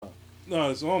Nah,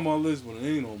 it's on my list, but it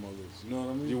ain't on my list. You know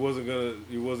what I mean? You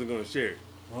wasn't gonna share it.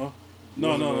 Huh? You No.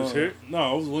 wasn't gonna share it? No,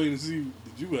 I was waiting to see.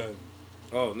 Did you have it?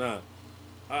 Oh, nah.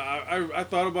 I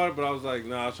thought about it, but I was like,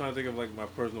 nah. I was trying to think of like my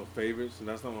personal favorites, and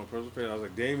that's not my personal favorite. I was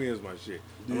like, Damien's my shit.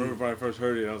 Yeah. I remember when I first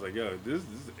heard it, I was like, yo, this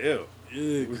is ill.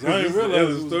 Yeah, because I This didn't is realize the it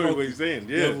was story about what he's saying.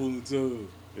 Yeah, devil until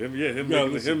him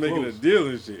making a deal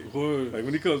and shit. Word. Like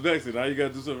when he comes back, said, now you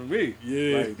gotta do something for me.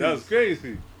 Yeah. Like that was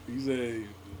crazy. He said,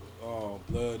 "Oh,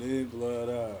 blood in, blood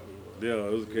out." Yeah,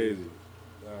 it was crazy.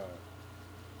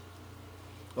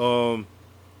 Nah.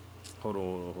 Hold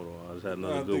on. I just had Now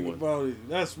another I good think one. about it.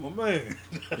 That's my man.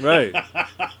 Right.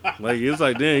 Like it's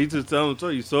like, damn, he just telling the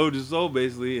story. You sold your soul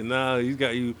basically, and now he's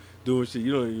got you doing shit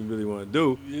you don't even really want to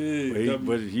do. Yeah.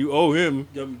 But you owe him.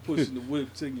 Got me pushing the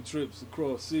whip, taking trips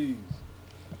across seas.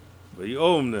 But you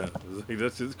owe him now. It's like,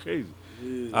 that's just crazy.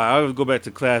 Yeah. All right, I'll go back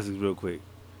to classics real quick.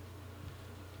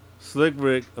 Slick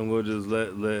Rick, I'm gonna just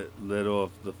let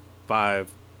off the 5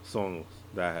 songs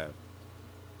that I have.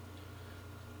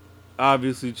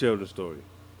 Obviously, Children's Story.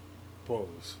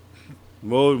 Pause.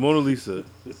 Mona Lisa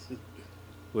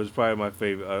was probably my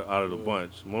favorite out of the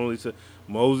bunch. Mona Lisa,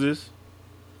 Moses.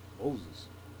 Moses.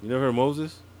 You never heard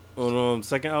Moses on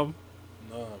second album?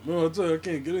 Nah, man, I tell you, I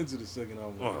can't get into the second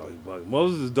album. Oh,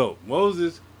 Moses is dope.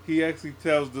 Moses, he actually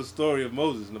tells the story of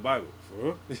Moses in the Bible. For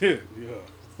real? Yeah, Yeah.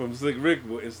 from Slick Rick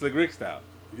in Slick Rick style.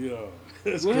 Yeah.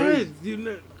 That's What? crazy.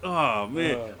 Oh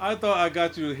man, I thought I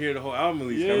got you to hear the whole album at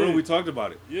least. Yeah. I remember we talked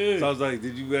about it. Yeah. So I was like,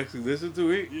 did you actually listen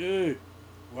to it? Yeah.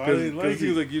 Well, I didn't like it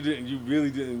seems it. like you really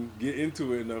didn't get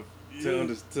into it enough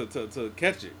to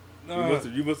catch it. Nah.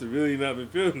 You must have really not been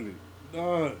feeling it.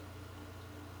 Nah.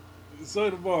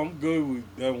 Second of all, I'm good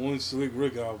with that one Slick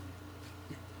Rick album.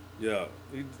 Yeah.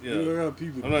 Yeah. I got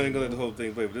people. I'm not even gonna let the whole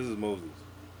thing play, but this is Moses.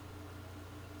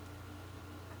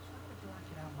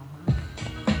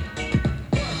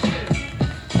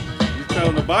 He's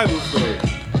telling the Bible story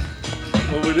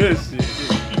over this shit.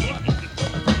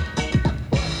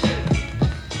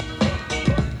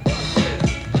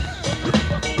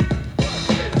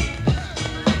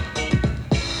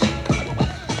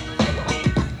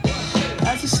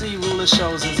 As you see, ruler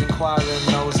shows his inquiring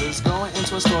noses, going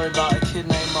into a story about a kid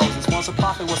named Moses. Once a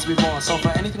prophet was to be born, so for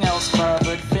anything else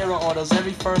furthered, Pharaoh orders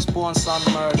every firstborn son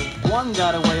murdered. One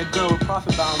got away, a girl with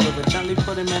prophet-bound liver, gently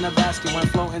put him in a basket when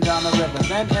floating down the river.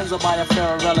 Then ends up by a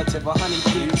Pharaoh relative, a honey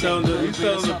pea. He's telling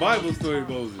the Bible story of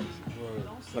Moses.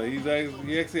 Like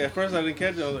he actually at first I didn't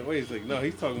catch it. I was like, wait, he's like, no,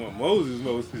 he's talking about Moses.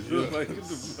 Yeah. Like, what the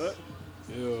fuck?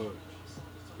 Yeah.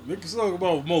 Niggas talk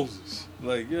about Moses.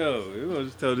 Like, yo, you want to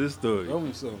just tell this story. Tell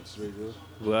me something straight up.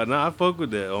 Well, nah, I fuck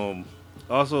with that.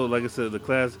 Also, like I said, the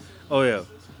class. Oh yeah,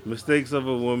 Mistakes of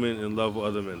a Woman in Love with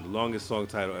Other Men, the longest song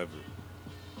title ever.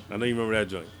 I know you remember that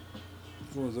joint.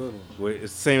 Which one's that one? Where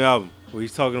it's the same album where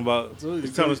he's talking about.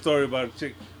 He's telling a you. story about a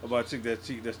chick that's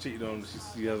cheating on.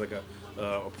 She has like a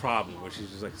problem where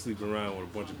she's just like sleeping around with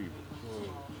a bunch of people.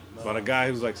 About a guy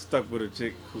who's like stuck with a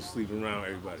chick who's sleeping around with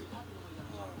everybody.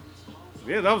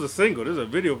 Yeah, that was a single. There's a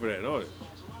video for that and all that.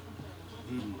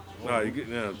 Nah, you get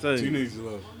now. I'm telling you. Teenage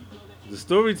Love. The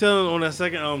storytelling on that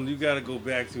second album, you gotta go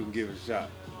back to and give it a shot.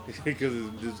 Because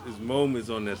it's moments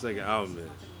on that second album, man.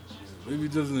 Maybe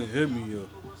it doesn't hit me yet.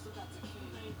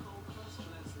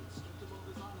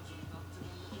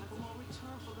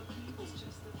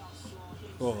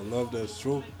 Oh, I Love That's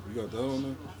True. You got that on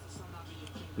there?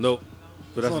 Nope.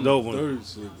 But that's It's a on dope the one. third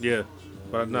Slick. Yeah.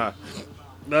 But nah.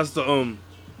 That's the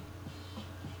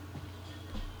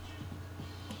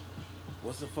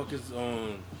what's the fuck is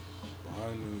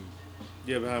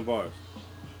Behind Bars.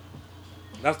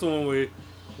 That's the one where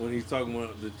when he's talking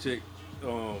about the chick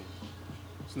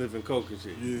sniffing coke and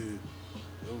shit. Yeah.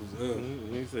 That was hell.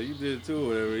 And he said, you did it too or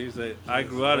whatever. He said, I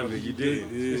grew out of it, you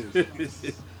did. Yeah.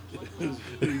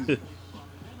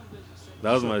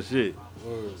 That was my shit.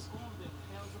 Word.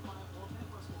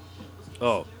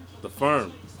 Oh, The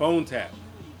Firm. Phone Tap.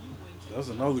 That's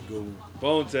another good one.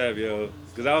 Phone Tap, yo.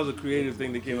 Because that was a creative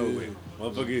thing they came up Yeah. with.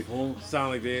 Motherfuckers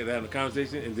sound like they're having a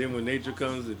conversation, and then when nature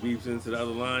comes, it beeps into the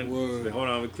other line. Word. They hold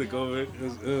on and click over it.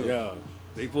 That's ill. Yeah.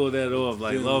 They pulled that off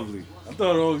like Yeah. lovely. I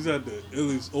thought it always had the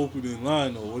illest opening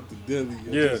line though with the deli.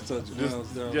 Yeah. Just touch rounds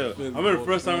down. Yeah. I Philly, remember the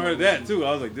first time I heard that too.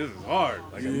 I was like, this is hard.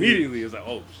 Like Yeah. immediately, it was like,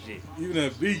 oh shit. Even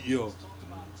that beat, yo.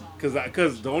 Because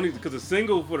the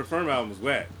single for the Firm album was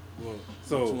whack. Well,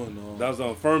 So which one, that was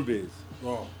on Firm Biz.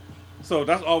 oh, So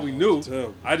that's all we knew.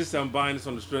 terrible. I just said I'm buying this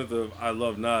on the strength of I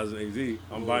love Nas and AZ.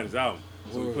 I'm buying this album.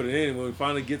 So we Word. put it in. When we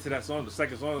finally get to that song, the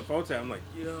second song on the Phone Tap, I'm like,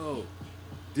 yo,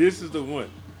 this is the one.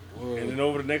 Word. And then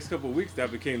over the next couple of weeks,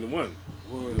 that became the one.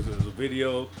 Word. There was a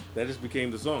video that just became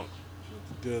the song.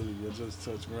 daily. I just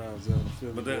touch grounds out in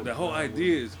Philly. But the whole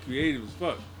idea is creative as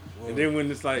fuck. Word. And then when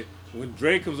it's like, when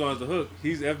Dre comes on as the hook,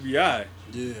 he's FBI. Yeah,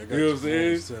 I got you know what I'm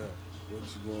saying? What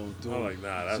you gonna do? I'm like,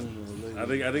 nah, that's.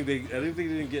 I think they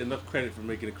didn't get enough credit for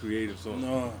making a creative song.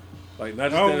 Nah. Like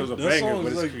not just that it was a banger,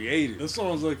 but it's creative. That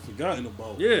song's like forgotten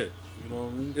about. Yeah. You know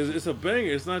what I mean? It's a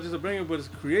banger. It's not just a banger, but it's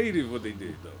creative what they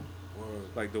did though.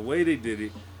 Word. Like the way they did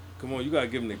it. Come on, you gotta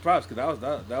give them their props because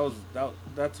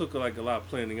that took like a lot of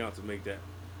planning out to make that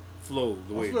flow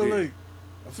the way it did.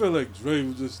 I feel like Dre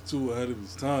was just too ahead of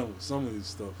his time with some of his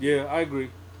stuff. Yeah, I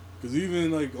agree. Because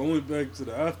even like going back to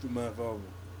the Aftermath album,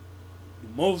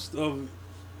 most of it,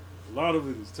 a lot of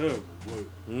it is terrible.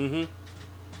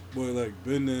 But like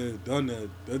been there, done that.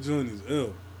 That joint is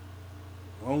ill.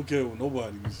 I don't care what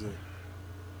nobody can say.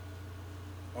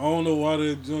 I don't know why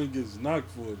that joint gets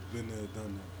knocked for it. Been there,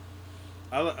 done that.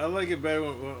 I like it better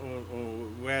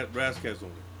when Razzcast on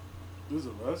it. There's a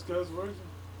Razzcast version?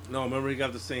 No, remember he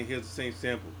got the same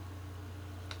sample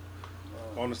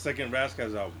on the second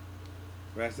Razzcast album,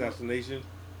 Assassination.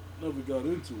 Never got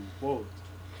into it. Both.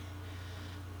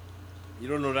 You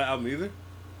don't know that album either?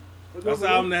 That's the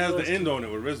album that has the end on it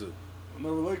with RZA. I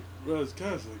never liked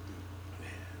Razzcast like that.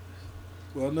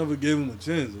 Well, I never gave him a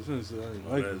chance. I was gonna say I didn't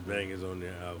like it. Bangers on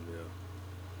that album, yeah.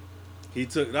 He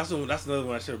took that's another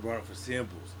one I should have brought up for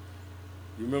samples.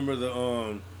 You remember the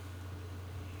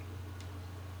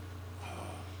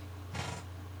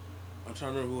I'm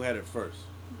trying to remember who had it first.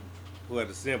 Who had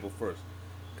the sample first?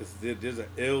 Because there's an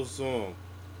ill song.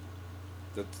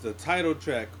 The title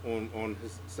track on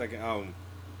his second album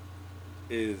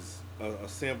is a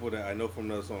sample that I know from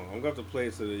another song. I'm gonna have to play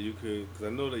it so that you could, because I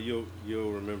know that you'll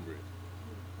remember it.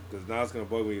 Because now it's gonna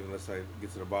bug me unless I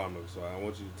get to the bottom of it. So I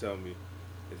want you to tell me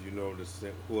if you know this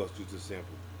who else used this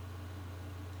sample.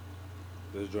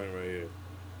 This joint right here.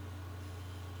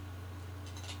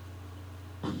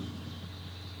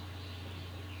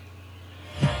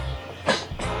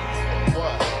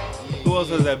 Who else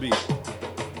has that beat?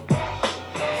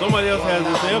 Somebody else has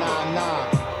this sample.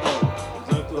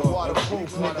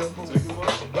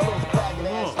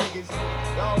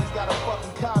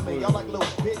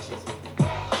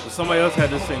 But somebody else had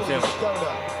this same sample.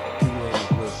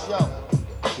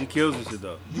 He kills this shit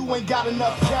though. You ain't got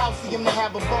enough calcium to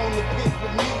have a bone to pick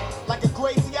with me. Like a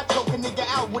crazy, I choke a nigga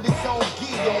out with his own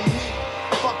gi on me.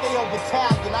 Fuck they over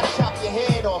Italian, I chop your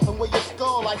head off and wear your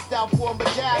skull like style for a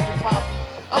medallion poppy.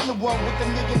 I'm the one with the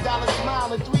 $1,000,000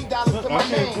 smile and $3 to my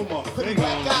name. Putting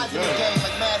black guys in the game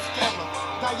like Mad Scammer.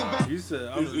 Now you back. You said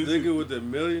I'm the nigga with the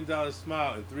 $1,000,000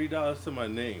 smile and $3 to my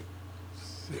name.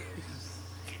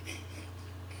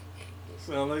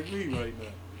 Sound like me right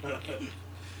now.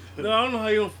 No, I don't know how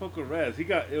you don't fuck with Raz. He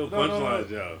got ill punchlines,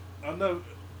 yo. I never.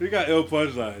 He got ill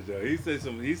punchlines, yo. He say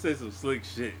some slick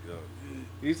shit, yo.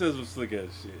 He says some slick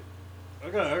ass shit. I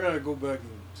gotta go back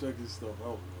and check his stuff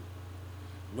out.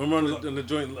 Remember on the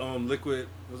joint liquid,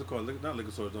 what's it called? Not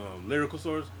liquid source, lyrical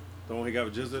source, the one he got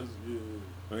with Jizza. Yeah.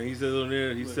 I mean, he says on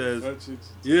there, he like says,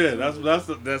 yeah,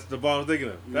 that's the ball I'm thinking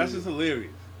of. Yeah. That's just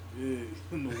hilarious. Yeah,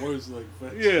 the worst like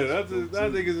fat. Yeah, that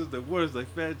nigga's just the worst, like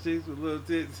fat chicks with little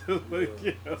tits. Like,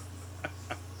 yeah.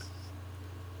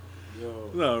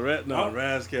 Yo. No,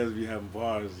 Razzcast be having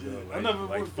bars, yo, like, I never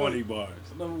like funny bars.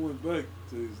 I never went back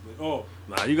to his thing. Oh,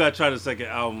 nah, you gotta try the second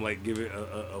album, like give it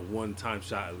a one-time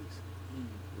shot at least.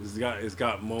 It's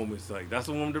got moments like that's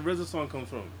the one the RZA song comes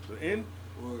from. The end.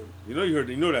 Word. You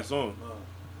know that song.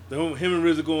 Nah. Him and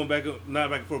RZA going not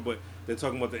back and forth, but they're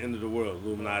talking about the end of the world,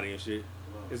 Illuminati and shit.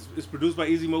 Nah. It's produced by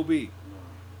Easy Mo B.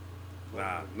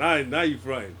 Nah, now you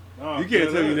fronting. Nah, you can't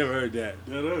tell me you never heard that.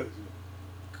 That is.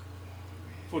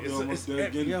 It's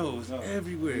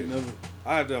everywhere.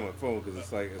 I have that on my phone because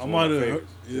it's like it's I one of might my have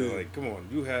favorites. yeah. Like, come on,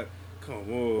 come on.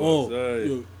 Oh, son.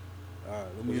 yo. All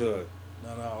right, let me What's up?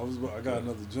 No, I got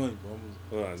another joint,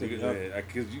 but Hold on,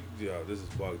 this is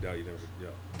bugged out. You never, yo.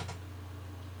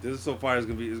 This is so far. It's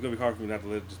gonna be hard for me not to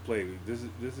let it just play. This is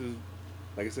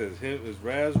like I said, it's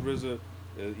Raz, RZA,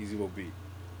 and Easy Mo B.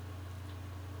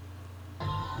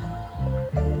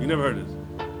 You never heard this? It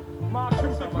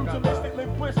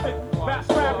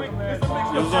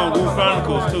was on Groove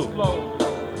Chronicles too.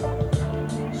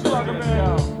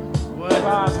 What?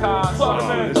 Oh,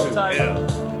 this is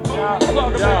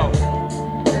hell.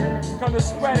 Come to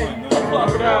spread it,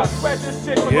 plug it out, spread this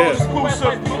shit for those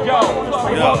exclusive. Yo,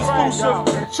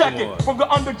 exclusive. Check it from the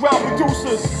underground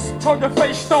producers. Turn the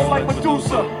face stone like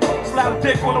Medusa. Slap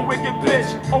dick on a wicked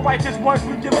bitch. All righteous ones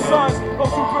we give sons. Those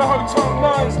who put her turn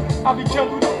nuns. I'll be killed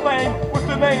through the flame with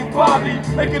the name Bobby.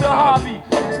 Make it a hobby.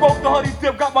 Smoke the honey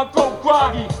dip, got my throat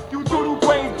groggy. You doodle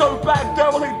brain, dirt back,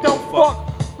 derelict, don't fuck.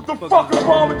 What the fuck is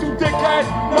wrong with you, dickhead?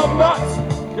 Numb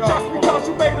nuts. Just because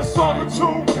you made a song or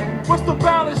two, what's the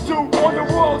balance due on your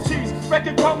royalties?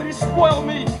 Record companies spoil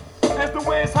me, as the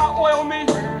winds hot oil me.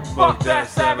 Fuck that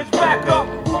savage, back up.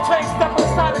 Who takes step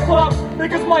inside the club?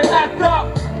 Niggas might act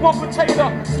up. One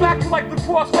potato, smack you like the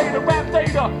crossfader. Rap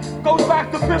data goes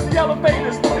back to busy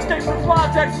elevators, escape the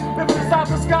projects, living inside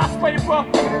the skyscraper.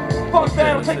 Fuck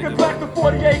that, I'll take it back to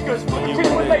 40 acres.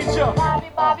 Team with nature.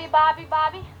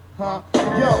 Bobby. Huh?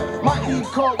 Yo, my E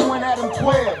caught you in Adam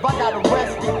 12. I got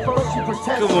arrested. First you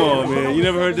protested. Come on, man. You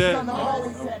never heard that?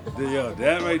 Yo,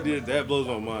 that right there, that blows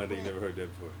my mind that you never heard that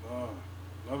before.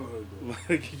 Never heard that.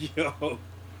 Like, yo,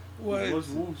 what? What's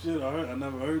whoop shit? I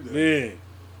never heard that. Man,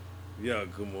 yo,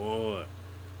 come on.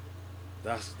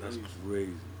 That's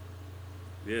crazy.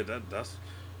 Yeah,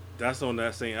 that's on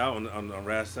that same album, on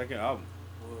Raz's second album.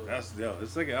 That's his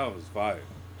second album is fire.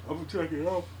 I'm gonna check it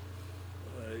out.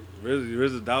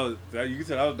 RZA, you can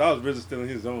tell that was RZA still in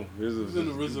his zone. He was in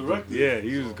the Resurrected. Yeah,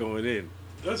 he was going in.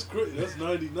 That's crazy. That's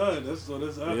 99. That's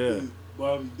after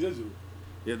Bobby Digital.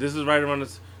 Yeah, this is right around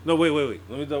this. No, wait.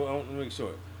 Let me make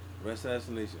sure.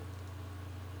 Assassination.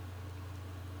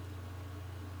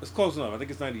 It's close enough. I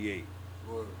think it's 98.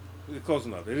 Word. It's close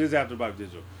enough. It is after Bobby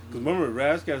Digital. Because remember,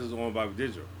 Razzcast is on Bobby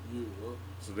Digital. Yeah.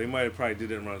 So they might have probably did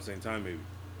that around the same time, maybe.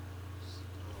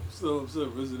 I'm still upset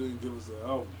RZA didn't give us an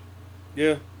album.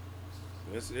 Yeah.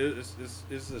 It's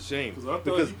a shame. Because I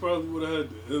thought he probably would have had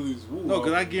the Illy's Woo. No,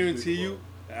 because I guarantee you,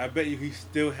 I bet you he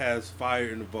still has fire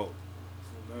in the vault.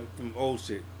 From old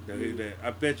shit. That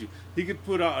I bet you. He could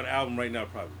put out an album right now,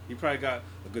 probably. He probably got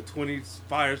a good 20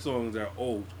 fire songs that are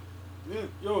old. Yeah,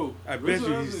 yo. I bet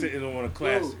you he's sitting on one of the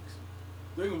classics.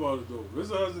 Think about it, though.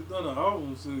 RZA hasn't done an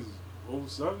album since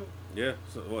 07. Yeah.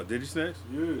 So, what, did he snatch?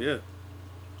 Yeah.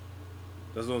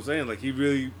 That's what I'm saying. Like, he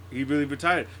really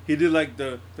retired. He did, like,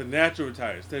 the natural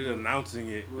retire. Instead of announcing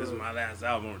it, this is my last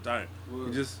album, I'm retiring.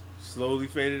 He just slowly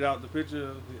faded out the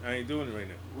picture. I ain't doing it right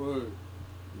now. Word.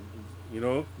 You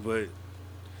know? But,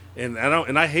 and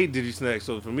I hate Did You Snack,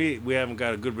 so for me, we haven't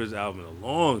got a good RZA album in a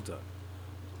long time.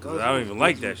 Because I don't even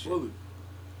like that shit. Bullet.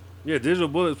 Yeah, Digital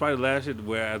Bullet is probably the last shit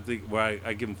where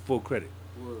I give him full credit.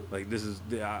 Word. Like, this is,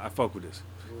 I fuck with this.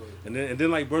 Word. And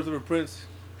then like, Birth of a Prince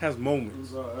has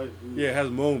moments. Yeah, it has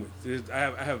moments.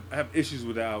 I have issues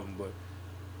with the album, but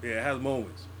yeah, it has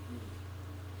moments.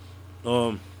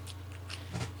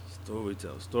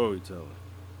 Storytelling.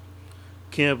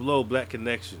 Camp Low, Black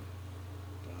Connection.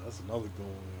 That's another good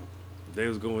one. They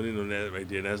was going in on that right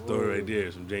there. That story right there,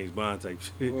 some James Bond type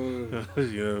shit. You know what I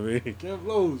mean? Camp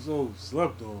Low is so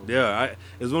slept on. Yeah,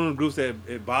 it's one of the groups that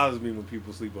it bothers me when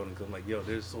people sleep on it because I'm like, yo,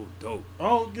 they're so dope. I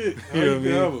don't get how you can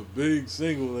have a big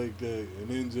single like that and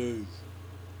then just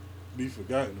be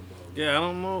forgotten about. Yeah, I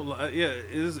don't know. Yeah,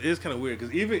 it's kind of weird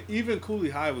because even Cooley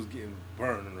High was getting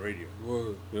burned on the radio.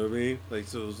 Word. You know what I mean? Like,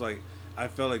 so it was like I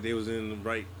felt like they was on the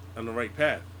right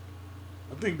path.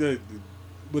 I think that,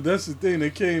 but that's the thing. They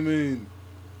came in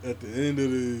at the end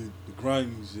of the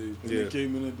grimy shit. And they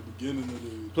came in at the beginning of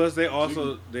the. Plus, they were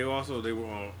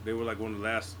like one of the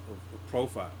last of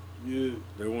Profile. Yeah.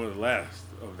 They were one of the last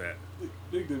of that. I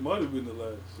think they might have been the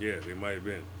last. Yeah, they might have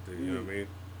been. You know what I mean?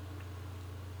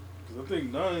 Because I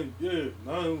think 9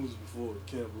 was before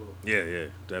Camp Low. Yeah,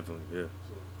 definitely, yeah.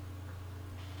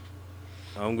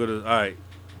 So. I'm gonna, all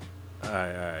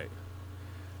right.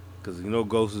 Because you know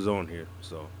Ghost is on here,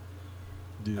 so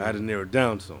I had to narrow it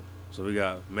down some. So we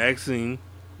got Maxine,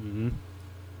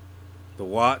 The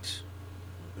Watch,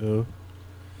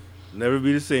 Never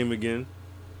Be the Same Again.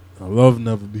 I love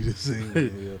Never Be the Same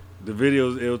Again. The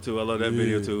video's ill too. I love that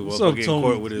video too. What's up, getting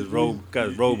caught with his robe, got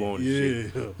his robe on.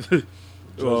 And shit.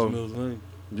 Mills Lane.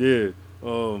 Yeah.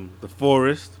 The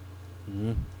Forest.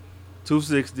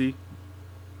 260.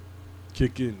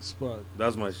 Kick in spot.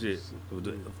 That's my shit. With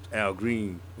the Al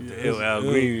Green. With the Al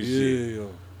Green shit. Yeah.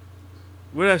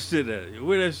 Where that shit at?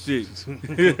 Where that shit?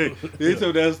 They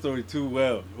told that story too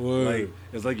well. Word. Like,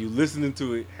 it's like you listening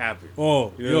to it happen.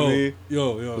 Oh, you know what I mean?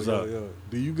 Yo.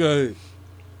 Do you got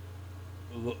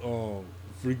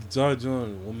Freaky Ty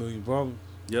John 1 Million Problems?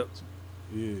 Yep.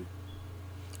 Yeah.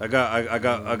 I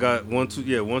got 1,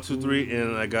 2, 1, 2, 3,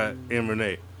 and I got M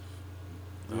Renee.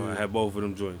 I had both of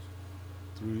them joints.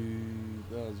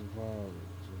 3,000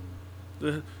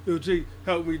 pounds. Yo, Jake,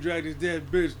 help me drag this dead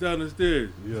bitch down the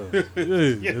stairs. Yeah.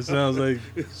 It sounds like.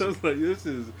 It sounds like this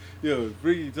is,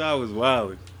 Freaky Ty was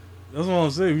wild. That's what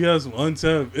I'm saying. We have some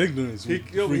untapped ignorance with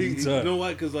Freaky Ty. You know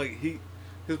why? Because, like,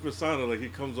 his persona, like, he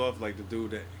comes off like the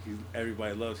dude that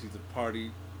everybody loves. He's a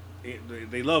party.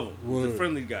 They love him. Word. He's a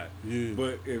friendly guy. Yeah.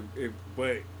 But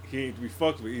he ain't to be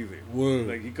fucked with either. Word.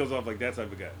 Like, he comes off like that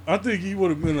type of guy. I think he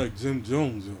would have been like Jim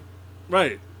Jones.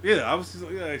 Right. Yeah.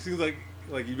 It seems like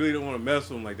like you really don't want to mess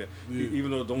with him like that. Yeah.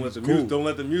 Even though don't let the Cool. don't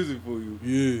let the music fool you.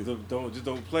 Yeah.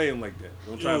 Don't play him like that.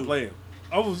 Don't try to play him.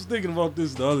 I was thinking about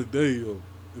this the other day, yo.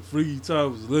 If Freaky Ty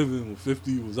was living when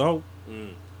 50 was out,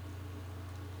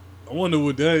 I wonder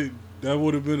would that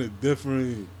would have been a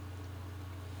different.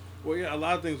 Well, yeah, a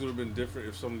lot of things would have been different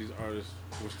if some of these artists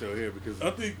were still here because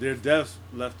I think their deaths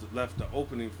left the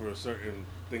opening for certain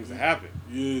things to happen.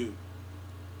 Yeah.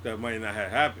 That might not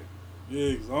have happened.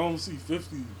 Yeah, because I don't see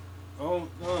 50. I don't,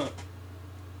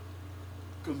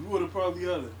 because we would have probably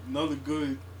had another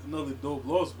dope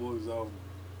Lost Boys album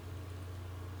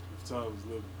if Ty was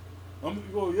living. I'm going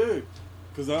to go, yeah,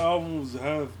 because our album was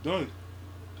half done.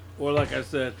 Or like I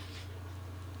said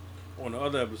on the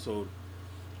other episode,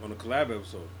 on the collab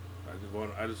episode,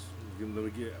 let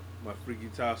me get my Freaky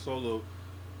Ty solo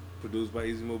produced by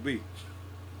Easy Mo B.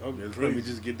 Let me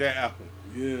just get that album.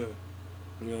 Yeah.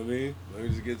 You know what I mean? Let me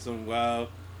just get some wild,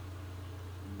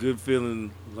 good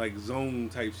feeling, like zone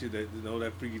type shit that, you know,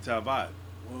 that Freaky Ty vibe.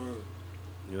 Word.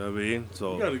 You know what I mean?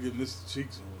 So you got to get Mr.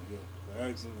 Cheeks on, yo.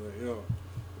 Ask him, like, yo,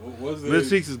 what was it? Mr.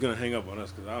 Cheeks is going to hang up on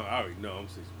us because I already know I'm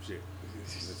saying some shit.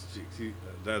 Mr. Cheeks,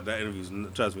 that interview's,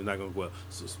 trust me, not going to go well.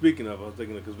 So speaking of, I was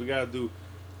thinking, because we got to do,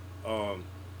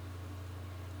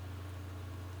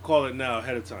 call it now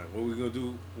ahead of time. What we're going to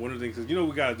do, one of the things, because, you know,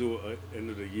 we got to do it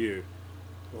end of the year.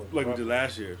 Like we did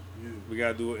last year. Yeah. We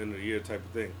gotta do it in the year type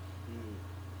of thing.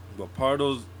 But part of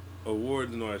those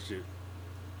awards and all that shit,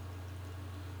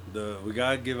 we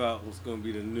gotta give out what's gonna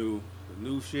be the new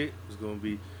shit is gonna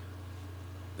be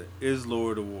the Is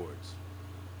Lord Awards.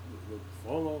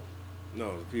 Fall off?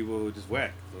 No, the people who just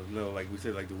whack. So, no, like we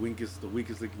said, like the weakest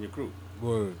link in your crew.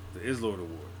 Word. The Is Lord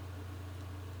Award.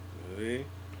 You know what I mean?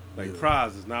 Like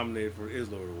Prize is nominated for the Is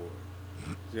Lord Award.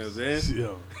 You know what I'm saying?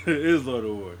 Yeah. Is Lord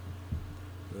Award.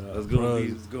 That's gonna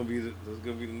be the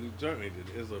new journey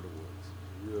to the Is Lord Awards.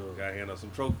 Yeah. Gotta hand out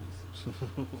some trophies.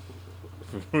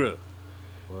 For real.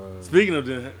 Wow. Speaking of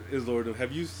the Is Lord,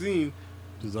 have you seen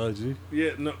His IG?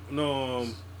 Yeah, no.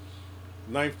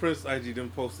 Ninth Prince IG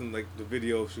them posting like the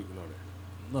video shoot and all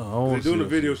that. No, I don't. They're doing a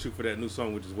video shoot for that new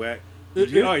song, which is whack.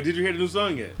 Did you hear the new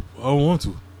song yet? I don't want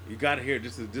to. You gotta hear it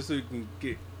just so you can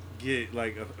get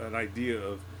like an idea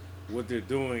of what they're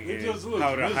doing and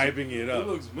how they're hyping it up. It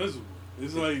looks miserable.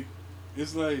 It's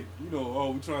like you know,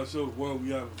 oh, we trying to show the world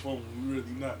we having fun when we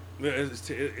really not. Yeah,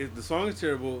 the song is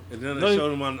terrible, and then they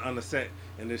showed them on the set,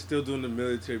 and they're still doing the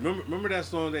military. Remember that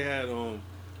song they had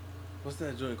what's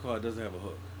that joint called? It doesn't have a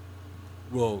hook.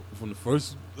 Well, from the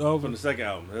first album? From the second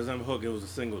album. It doesn't have a hook. It was a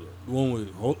single though. The one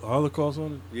with Holocaust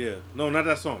on it? Yeah. No, not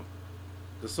that song.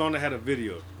 The song that had a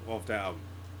video off that album.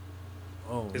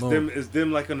 Oh, It's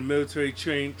them like on the military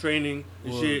training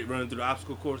and shit, running through the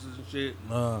obstacle courses and shit.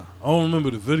 Nah, I don't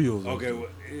remember the videos. Okay, well,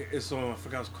 it's on. I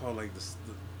forgot it's called like this.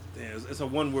 It's a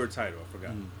one-word title. I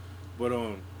forgot, but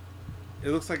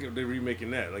it looks like they're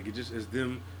remaking that. Like it's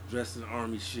them dressed in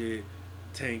army shit,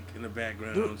 tank in the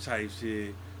background type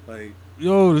shit. Like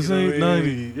this ain't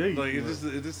 98. Like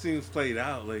it just seems played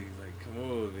out. Like come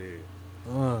on,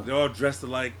 man. They're all dressed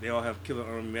alike. They all have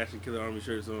matching Killer Army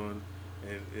shirts on.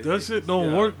 And that shit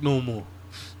don't work no more.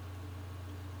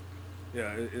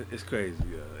 Yeah, it's crazy.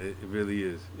 Yeah, it really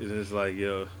is. It's like,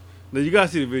 yo, now you gotta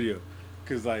see the video,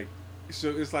 cause like, so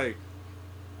it's like,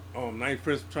 Ninth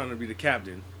Prince trying to be the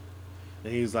captain,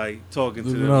 and he's like talking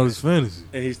to them, out his fantasy,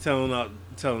 and he's telling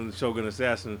the Shogun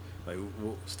Assassin like,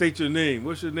 well, state your name.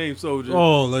 What's your name, soldier?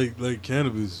 Oh, like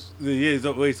Cannabis. Yeah, he's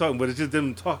talking, but it's just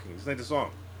them talking. It's not the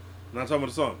song. I'm not talking about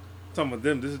the song. I'm talking about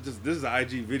them. This is an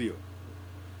IG video.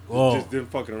 Oh. Just them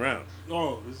fucking around.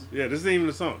 Oh, this isn't even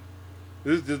the song.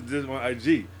 This is my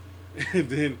IG. And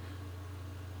then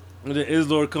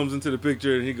Islord comes into the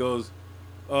picture and he goes,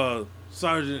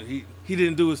 Sergeant, he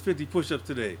didn't do his 50 push-ups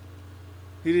today.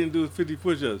 He didn't do his 50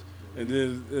 push-ups. And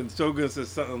then Shogun says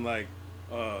something like,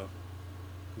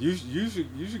 you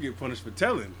should get punished for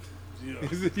telling. Yeah.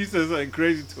 He says something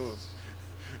crazy to him.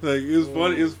 Like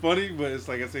it's funny, but it's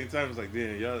like at the same time it's like,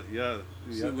 damn, y'all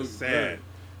it's sad.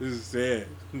 This is sad.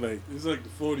 Like it's like the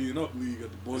 40 and up league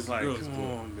at the boys and girls. Come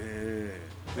on, man.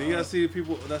 Then you gotta see the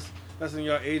people that's in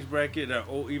your age bracket that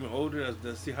are even older.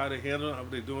 That see how they handle it, how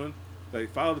they doing.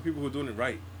 Like follow the people who are doing it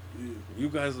right. Yeah. You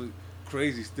guys are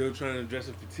crazy, still trying to dress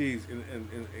in fatigues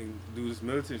and do this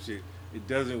militant shit. It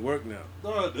doesn't work now.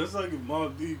 No, that's like a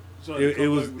Mob Deep. It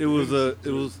was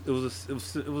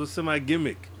a semi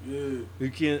gimmick. Yeah.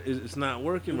 You can't. It's not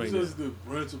working right now. It's just the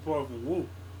branch apart from Wolf.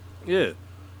 Yeah.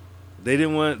 They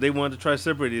wanted to try to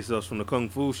separate themselves from the kung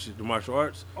fu shit, the martial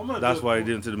arts. That's why they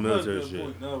did into the military shit.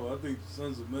 Point now, I think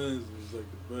Sons of Man was like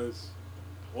the best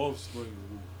offspring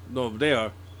of Wolf. No, but they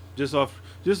are just off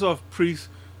Priest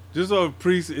Just off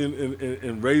Priest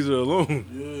and Razor alone.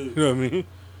 Yeah. You know what I mean?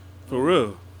 For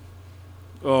real.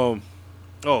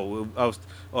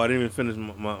 I didn't even finish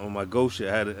my ghost shit.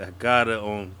 I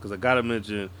gotta because I gotta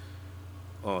mention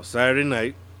Saturday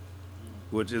Night,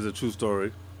 which is a true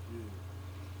story.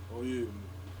 Yeah. Oh yeah.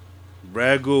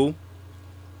 Ragu,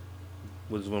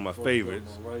 which is one of my Fucked up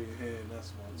favorites. my right hand,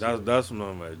 that's my That's one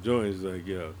of my joints. Like,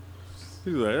 yo,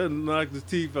 he's like, I knocked his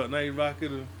teeth out. Now he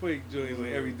rocking a fake joint.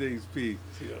 Like, everything's peace.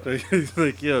 Yeah. He's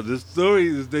like, yo, the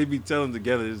stories they be telling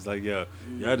together is like, yo,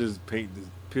 y'all just paint this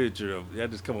picture of, y'all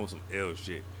just come on some ill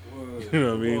shit. Word. You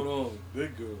know what I mean? Hold on,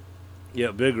 big girl.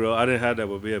 Yeah, Big Girl. I didn't have that,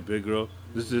 but yeah, Big Girl.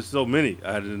 There's just so many.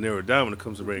 I had to narrow it down when it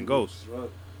comes to Rain Ghosts. That's right.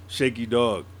 Shaky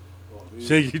Dog. Oh, yeah.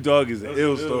 Shaky Dog is an That's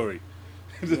ill ill. story.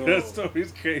 Yo, That story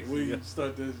is crazy. When you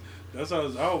start this, that's how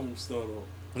his album started off.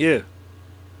 Yeah.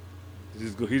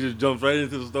 He just jumps right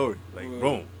into the story. Like, Right.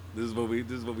 boom. This is what we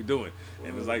doing.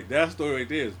 And it's like that story right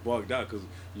there is bogged out because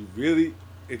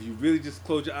if you really just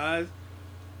close your eyes,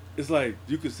 it's like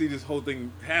you can see this whole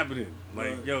thing happening.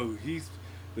 Like, Right. yo,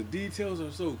 the details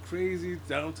are so crazy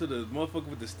down to the motherfucker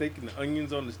with the steak and the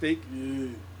onions on the steak. Yeah.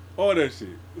 All that shit.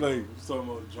 Like, He was talking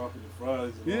about dropping the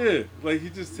fries. And all yeah, that. like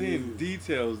he's just saying Yeah.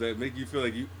 details that make you feel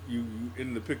like you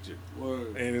in the picture.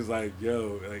 Word. And it's like,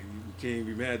 yo, like you can't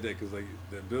be mad at that because like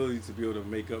the ability to be able to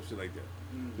make up shit like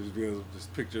that, just be able to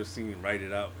just picture a scene and write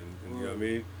it out, and you know what I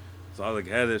mean. So I like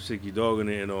had that Shaky Dog in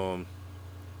there, and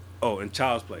and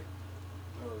Child's Play.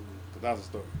 Oh, yeah. But that's a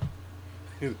story.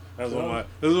 That's one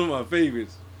of my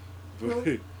favorites.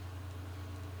 But,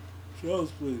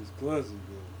 Child's Play is classic,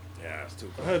 though. yeah, it's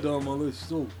too. I had that on my list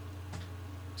too.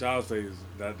 Child's Play is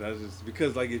that's just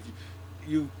because like if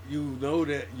you know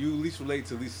that you at least relate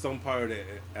to at least some part of that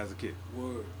as a kid.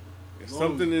 Word. There's As long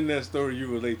something in that story you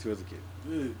relate to as a kid.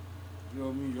 Yeah. You know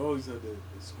what I mean? You always had that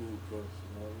school crush,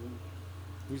 you know what I mean?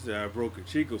 We said I broke a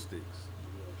Chico sticks.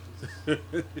 Yeah.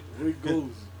 Where it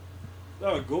goes.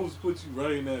 Nah, Ghost put you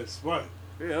right in that spot.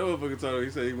 Yeah, that motherfucker told me,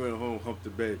 he said he went home, humped the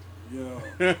bed.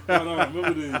 Yeah. I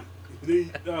remember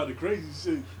the crazy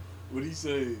shit when he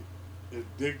said if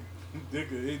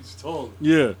dick an inch taller.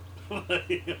 Yeah.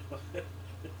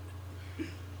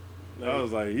 Like, I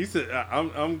was like, he said,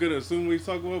 I'm gonna assume what he's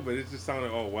talking about, but it just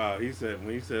sounded, oh wow. He said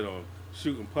when he said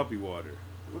shooting puppy water.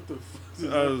 what the fuck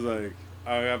is I was like,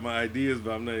 I have my ideas,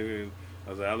 but I'm not even. I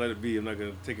was like, I'll let it be. I'm not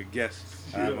gonna take a guess.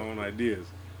 I have my own ideas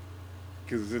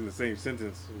because it's in the same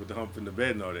sentence with the hump in the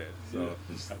bed and all that. So Yeah.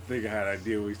 I think I had an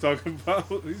idea what he's talking about.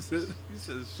 He said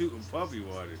shooting puppy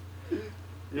water.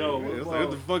 Yo, It's like,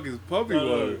 what the fuck is puppy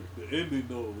water? The ending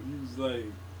though, he was like,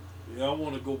 "Yeah, I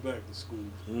want to go back to school."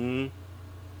 Mm-hmm.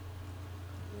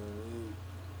 Yeah,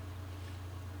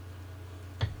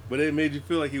 But it made you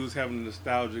feel like he was having a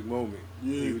nostalgic moment.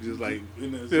 yeah, He was just like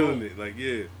in that feeling zone. it, like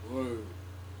yeah. Word.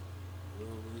 You know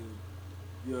what I mean?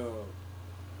 Yeah.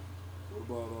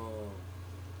 What about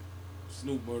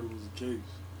Snoop Murder Was a Case?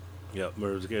 Yeah,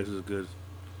 Murder's Case is good.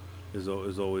 It's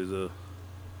always a.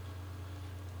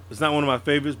 It's not one of my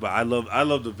favorites, but I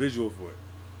love the visual for it.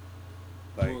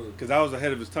 Like, Word. cause I was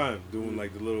ahead of his time doing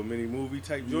like the little mini movie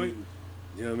type Yeah. joint.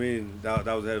 You know what I mean? That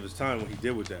was ahead of his time when he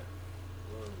did with that.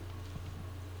 Word.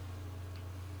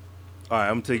 All right,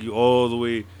 I'm gonna take you all the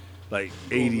way, like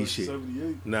You going 80s back shit.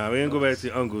 78? Nah, we ain't go back to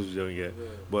the Uncle's joint yet, Yeah.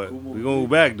 but Cool we movie. gonna go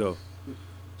back though.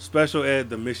 Special Ed,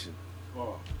 The Mission.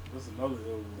 Oh, that's another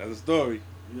ill one. That's a story.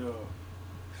 Yeah.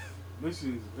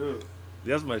 Mission is ill.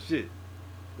 That's my shit.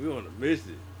 We on a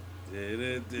mission. That's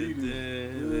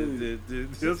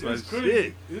my It's crazy.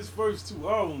 shit. His first two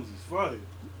albums is fire.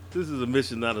 This is a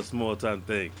mission, not a small time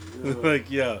thing. Yeah.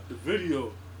 Like, yeah. The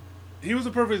video. He was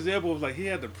a perfect example of like he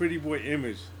had the pretty boy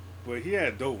image, but he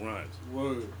had dope rhymes.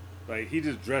 Word. Like he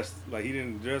just dressed like he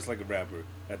didn't dress like a rapper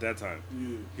at that time.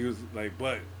 Yeah. He was like,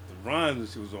 but the rhymes and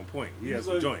shit was on point. He had was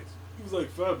some like, joints. He was like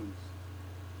Fabulous.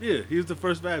 Yeah, he was the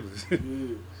first Fabulous. Yeah.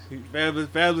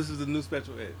 Fabulous is the new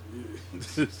Special Ed.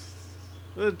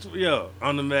 Yeah. Yo,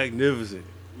 on the Magnificent.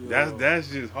 Yo. That's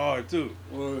just hard too.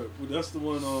 Word. Well, that's the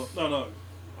one. No. On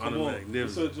Come the on.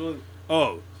 Magnificent. What's that joint?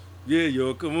 Oh, yeah,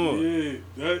 yo, come on. Yeah.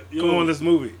 That. Yo, Come on, let's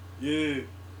move it. Yeah.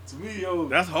 To me, yo.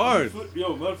 That's hard.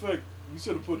 Yo, matter of fact, we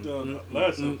should have put that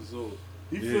last episode.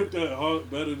 He Yeah. flipped that hard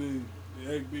better than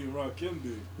Hank B and Rakim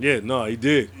did. Yeah, no, he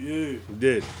did. Yeah. He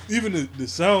did. Even the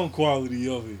sound quality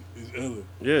of it is iller.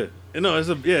 Yeah. And no, it's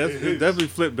is. definitely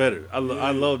flipped better. I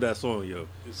Yeah. love that song, yo.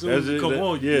 As soon as it come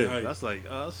on, you yeah, get hyped. that's like,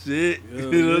 oh shit. Yeah,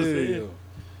 You know what I'm yeah, saying? yo. You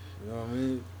know what I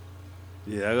mean?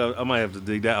 Yeah, I might have to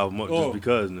dig that album up Oh. just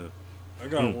because now. I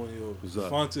got one, yo. What's up?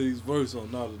 Fonte's verse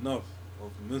on Not Enough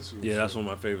of Mental. Yeah, that's one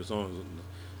of my favorite songs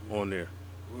on there.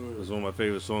 Word. It's one of my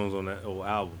favorite songs on that old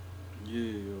album.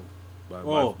 Yeah, yo.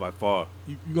 by far.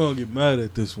 You're gonna get mad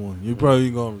at this one. You probably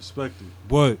ain't gonna respect it.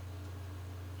 But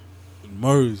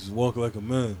Murray's Walk Like a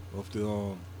Man off the I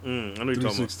know you're talking about.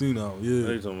 316 album. I know Yeah.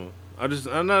 you're talking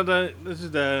about. I'm not that. This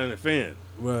is that I ain't a fan.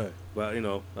 Right. But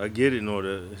I get it in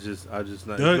order. It's just not.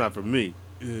 That- It's not for me.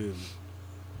 Yeah. You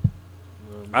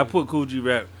know what I put Cool G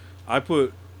Rap. I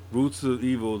put Roots of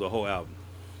Evil the whole album.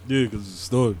 Yeah, because it's a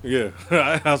story. Yeah,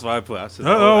 that's what I put. I said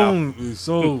That the whole album. album is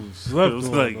so slept It was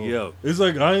on. like, though. yo. It's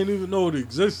like I didn't even know it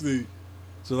existed.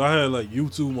 So I had like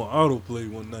YouTube on autoplay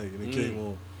one night and it came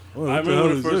on. Oh, I what the remember hell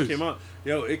when it is first this? came out.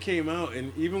 Yo, it came out,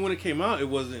 and even when it came out, it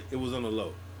was on the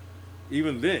low.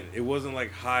 Even then, it wasn't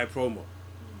like high promo.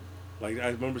 Like I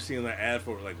remember seeing that ad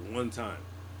for it like one time,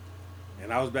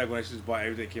 and I was back when I just bought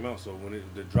everything that came out. So when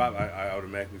the drop, I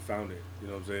automatically found it. You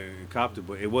know what I'm saying? And copped it,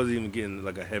 but it wasn't even getting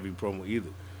like a heavy promo either.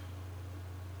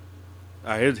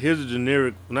 Here's a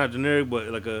generic, not generic, but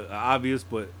like a obvious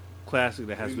but classic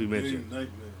that has to be mentioned.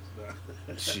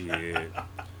 Nightmares. Shit.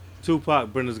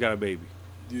 Tupac, Brenda's Got a Baby.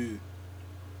 Yeah.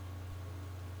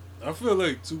 I feel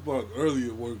like Tupac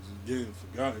earlier works was getting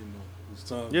forgotten though. It's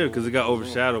time. Yeah, because it got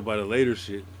overshadowed by the later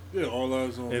shit. Yeah, All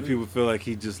Eyes on And Me. people feel like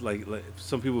he just like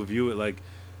some people view it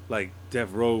like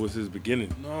Death Row was his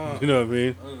beginning. Nah. You know what I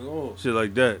mean? Not at all. Shit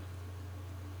like that. You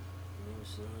know what I'm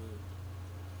saying?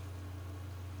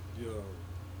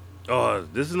 Yo. Oh,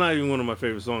 this is not even one of my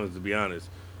favorite songs to be honest,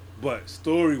 but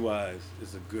story wise,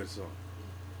 it's a good song.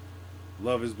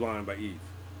 Love Is Blind by Eve.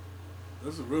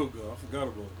 That's a real good. I forgot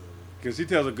about that. Because she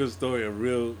tells a good story, a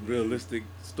realistic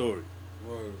story.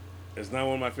 Word. It's not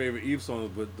one of my favorite Eve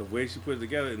songs, but the way she put it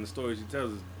together and the story she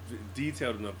tells is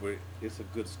detailed enough where it's a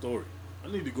good story.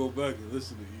 I need to go back and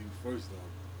listen to Eve first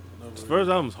album. His first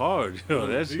album's hard, yo. No,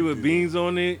 That shit deep with is. Beans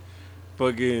on it,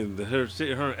 fucking her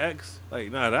shit, her ex.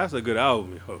 Like, nah, that's a good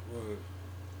album, yo. Word.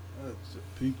 That's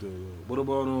a peak though. What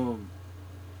about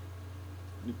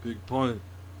you pick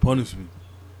Punishment?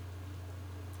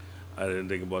 I didn't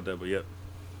think about that, but yep.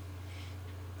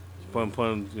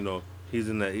 Pun, you know, he's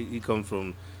in that. He comes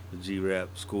from the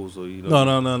G-rap school, so you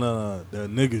know. No. That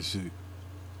nigga shit.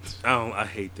 I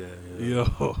hate that. Yo.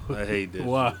 Yo. I hate that.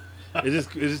 Why? It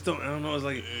just don't. I don't know. It's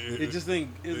like it just it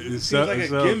seems sound- like it a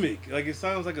sound- gimmick. Like it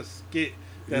sounds like a skit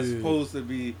that's Yeah. supposed to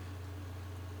be.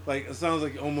 Like it sounds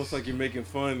like almost like you're making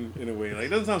fun in a way. Like it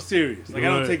doesn't sound serious. Like I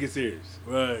don't Right. take it serious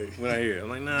Right. when I hear it. I'm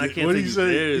like, nah, I can't What take he it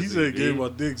say? serious. He said, "Gave my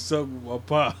dick sucked with my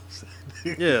pops."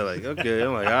 Yeah, like okay.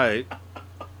 I'm like, all right.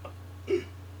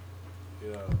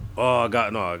 Yeah. Oh, I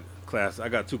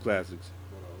got two classics,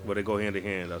 but they go hand in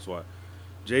hand. That's why.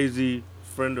 Jay-Z,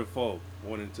 Friend or Foe,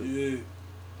 1 and 2. Yeah.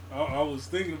 I was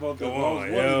thinking about that. Come but I was on,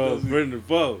 wondering, yo, does he- Friend or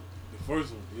Foe. The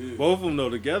first one. Yeah. Both of them though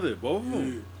together. Both of Yeah.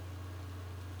 them.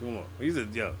 Come on. He said,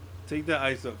 yo, take that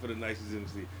ice up for the nicest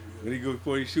MC. When he go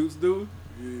before he shoots dude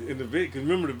Yeah. in the vid, cause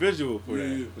remember the visual for that.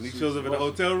 Yeah. When he shows up in the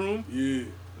hotel room, Yeah.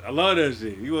 I love that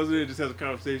shit. He wasn't there, just has a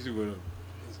conversation with him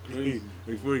That's crazy.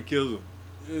 before he kills him.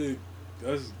 Yeah.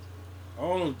 That's. I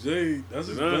don't know, Jay. That's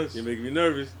his Nah, best. you're making me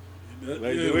nervous. That-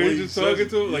 Like yeah, the way he's he just talking says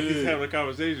to him, it, like he's yeah. having a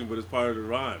conversation, but it's part of the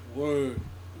rhyme. Word.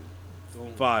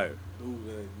 Don't Fire. do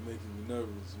that. You're making me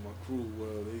nervous. My crew,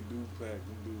 well, they do pack.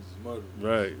 Them dudes is murder.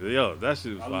 Right. Yo, that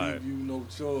shit was I fire. leave you no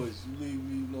choice. You leave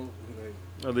me no. Like,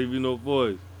 I'll leave you no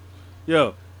voice.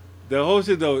 Yo, the whole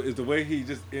shit though is the way he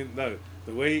just the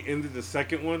way he ended the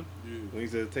second one yeah. when he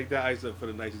said, "Take that ice up for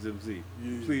the nicest MC."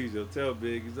 Yeah. Please, yo, tell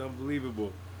Big, it's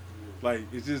unbelievable. Like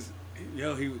it's just,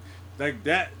 yo, he like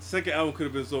that second album could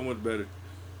have been so much better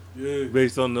Yeah.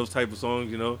 based on those type of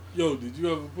songs, you know. Yo, did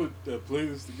you ever put that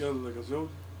playlist together like I showed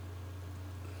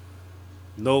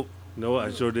Nope, no,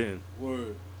 I sure didn't. you?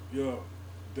 Word. Yo.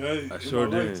 That I in sure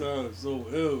my didn't. lifetime is so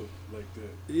ill like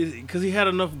that. Because he had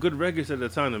enough good records at the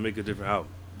time to make a different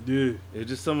album. Yeah. It's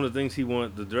just some of the things he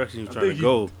wanted, the direction he was I trying think to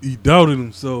go. He doubted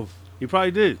himself. He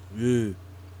probably did. Yeah.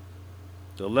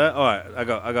 All right, I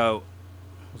got.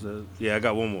 What's that? Yeah, I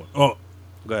got one more. Oh.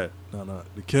 Go ahead. Nah.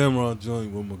 The Cameron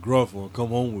joint with McGruff on Come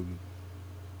Home With Me.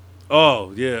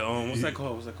 Oh yeah. What's that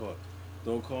called?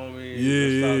 Don't call me.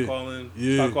 Yeah, Stop calling.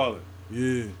 yeah. Stop calling.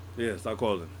 Yeah. Yeah, stop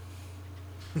calling.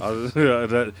 I was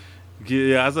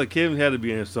I was like Kim had to be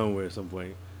in here somewhere at some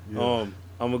point. Yeah.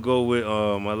 I'm gonna go with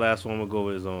my last one. I'm gonna go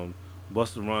with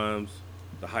Busta Rhymes,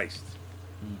 The Heist.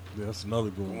 Yeah, that's another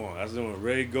good Come one. on, that's the one with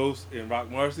Ray Ghost and Rock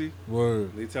Marcy.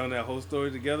 Word. They telling that whole story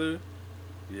together.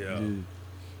 Yeah. Yeah.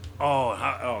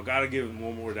 Gotta give him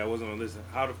one more that wasn't on the list.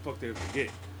 How the fuck they forget?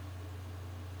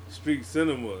 Street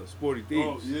Cinema, Sporty Thieves.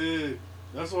 Oh, yeah.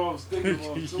 That's what I was thinking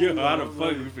about, too. Yo, how I the was fuck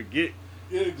like, we forget?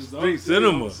 Yeah, because Street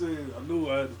Cinema. I knew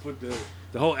I had to put that.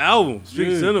 The whole album,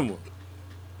 Street Yeah. Cinema.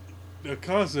 That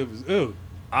concept is ill.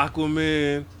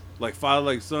 Aquaman, like Father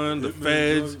Like Son, The Hitman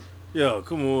Feds, joint. Yo,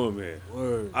 come on, man.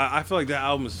 Word. I feel like that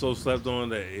album is so slept on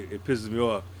that it pisses me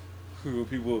off when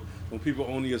people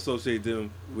only associate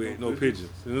them with No Pigeons.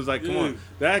 And it's like, come Yeah. on,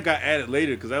 that got added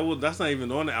later because that's not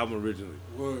even on the album originally.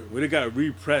 Word. When it got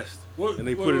repressed and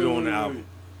they put it on the album.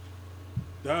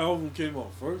 That album came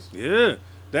out first? Yeah,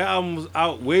 that album was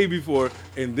out way before,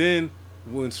 and then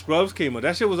when Scrubs came out,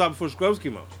 that shit was out before Scrubs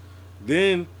came out.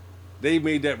 Then they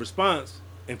made that response,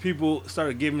 and people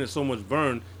started giving it so much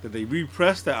burn that they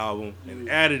repressed the album and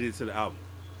added it to the album.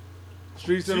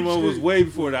 Street Cinema was way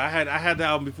before that. I had the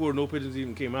album before No Pigeons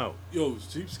even came out. Yo, was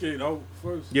Cheapskate out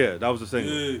first? Yeah, that was the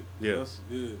single. Yeah.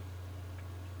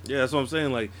 Yeah, that's what I'm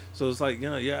saying. Like, so it's like,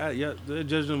 yeah, they're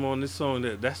judging them on this song.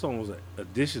 That song was an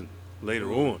addition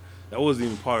later on. That wasn't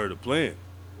even part of the plan.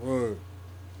 Word.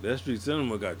 That Street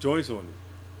Cinema got joints on it.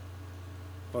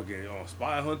 Fucking on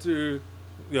Spy Hunter.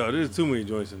 Yo, there's too many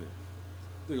joints in it.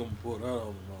 I think I'm gonna pull that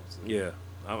album out. So. Yeah,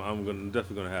 I'm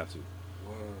definitely gonna have to.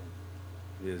 Word.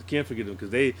 Yeah, can't forget them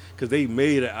because they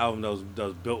made an album that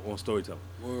was built on storytelling.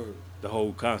 Word. The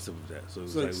whole concept of that. So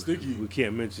It's like Sticky. We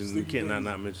can't mention. Sticky we can't Fingers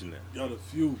not mention that. Got a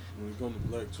few when it comes to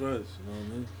Black Trash. You know what I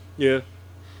mean? Yeah,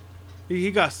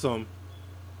 he got some.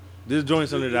 There's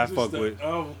joints on there that I fuck with.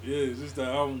 Album, it's just that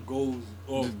album goes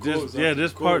off course.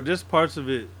 This parts of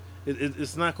it,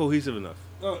 it's not cohesive enough.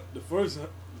 The first.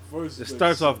 It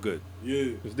starts off good.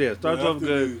 Yeah. It starts off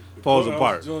good, the falls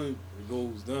apart. Joint, it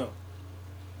goes down. You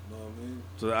know what I mean?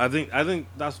 So I think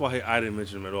that's why I didn't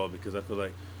mention him at all, because I feel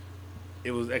like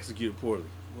it was executed poorly.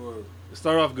 Word. It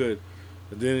started off good,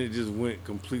 but then it just went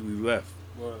completely left.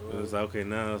 Word. And it's like, okay,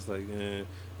 now it's like, it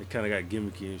kind of got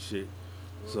gimmicky and shit.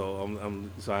 So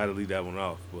so I had to leave that one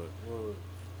off. But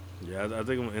yeah, I think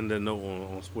I'm gonna end that note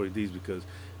on Sporty D's because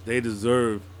they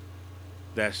deserve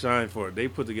that shine for it. They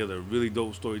put together a really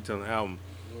dope storytelling album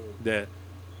that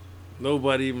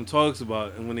nobody even talks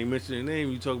about, and when they mention their name,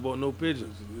 you talk about No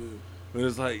Pigeons. And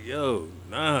it's like, yo,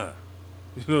 nah,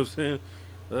 you know what I'm saying?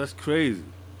 That's crazy.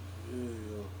 Yeah.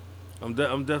 I'm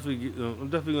definitely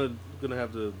gonna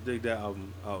have to dig that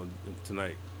album out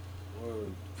tonight.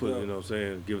 Word. Put you know what I'm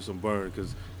saying, give it some burn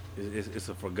because it's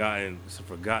a forgotten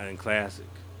classic.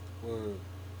 Word.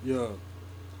 Yeah.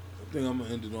 I think I'm gonna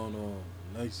end it on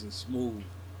Nice and Smooth.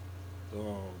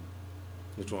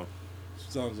 Which one?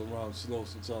 Sometimes around slow,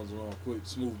 sometimes around quick.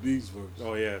 Smooth B's verse.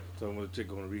 Oh yeah, talking about the chick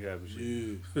going to rehab and shit.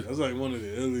 Yeah, that's like one of the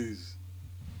illest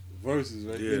verses,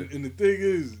 right? Yeah. And the thing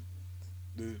is,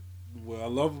 what I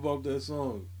love about that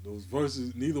song, those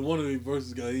verses, neither one of these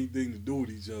verses got anything to do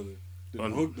with each other. The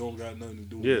hook don't got nothing to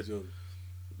do with each other.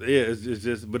 Yeah, it's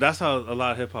just, but that's how a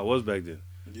lot of hip hop was back then.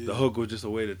 Yeah. The hook was just a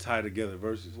way to tie together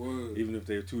verses, Word. even if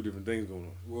they have two different things going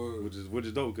on. Word. Which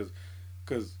is dope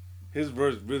because his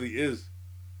verse really is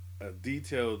a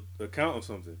detailed account of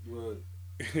something. Right.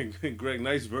 And Greg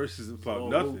Nice's verse is about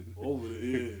nothing. Over the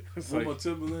ear. It's With like, my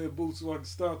Timberland boots so I can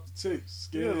stop the ticks.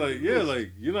 Like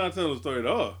you're not telling the story at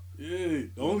all. Yeah,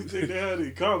 the only thing they had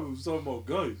in common was talking about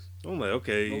guns. I'm like,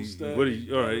 okay, No static, what are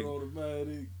you? All right,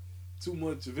 automatic. Too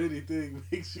much of anything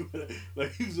makes you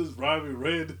like he was just rhyming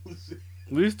random shit.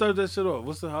 will you start that shit off?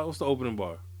 What's the opening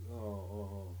bar?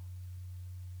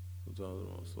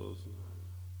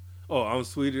 Oh, I'm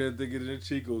sweeter than thinking than a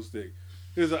Chico stick.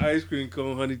 Here's an ice cream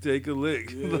cone, honey, take a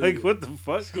lick. Yeah. Like, what the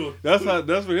fuck? That's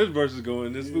where his verse is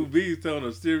going. This Lil B is telling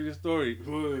a serious story.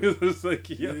 It's like,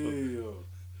 yo. Yeah.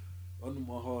 Under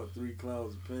my heart, 3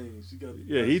 clouds of pain. She got.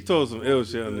 Yeah, he told some ill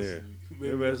shit on there.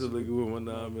 Maybe I should look with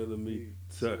my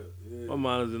 9mm. My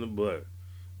mind is in the blood.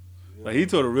 Yeah. Like, he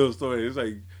told a real story. It's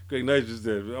like, Greg Nice just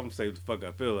said, I'm going to say what the fuck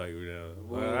I feel like now.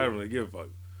 I don't really give a fuck.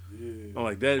 Yeah. I'm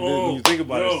like, that, when you think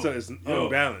about it, it's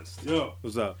unbalanced. Yeah.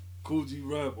 What's up? Cool G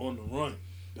Rap on the run.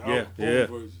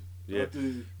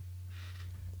 Version.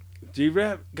 G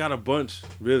Rap got a bunch,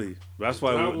 really. That's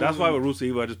why with Rooster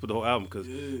Evil I just put the whole album because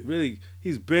really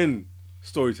he's been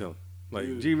storytelling.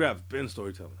 Like G Rap's been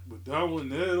storytelling. But that one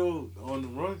there though, on the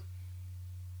run.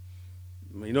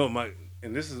 You know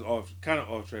and this is kind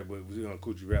of off track, but we're on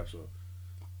Cool G Rap. So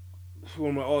one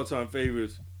of my all time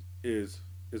favorites is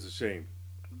It's a Shame.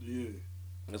 Yeah,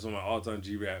 that's one of my all time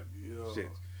G Rap shit.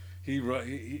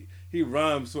 He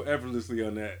rhymes so effortlessly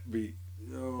on that beat.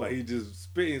 Yo. Like he just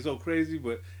spitting so crazy,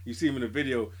 but you see him in the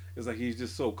video, it's like he's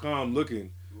just so calm looking,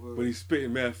 but he's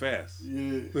spitting mad fast. Yeah.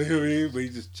 You know what I mean? But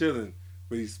he's just chilling,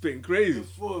 but he's spitting crazy. That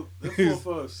 4,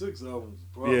 5, 6 albums,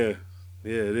 bro. Yeah,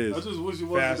 it is. I just wish it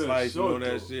wasn't Fast that Life, short, and all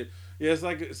that shit. Yeah, it's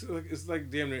like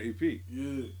damn near EP.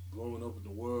 Yeah, Blowing Up in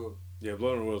the World. Yeah,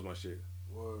 Blowing Up in the World's my shit.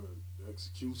 Word. The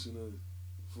Executioner.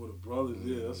 For the brothers,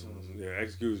 that's one. Yeah,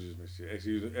 Execution is my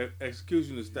shit.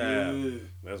 Execution is style. Yeah.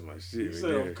 That's my shit. You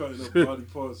said I'm cutting up body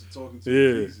parts and talking to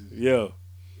pieces. Yeah.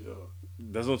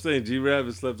 That's what I'm saying. G-Rap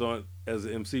is slept on as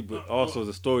an MC, but also as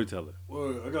a storyteller.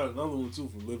 Well, I got another one too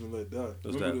from Live and Let Die.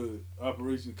 What's Remember the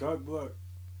Operation Cock Block?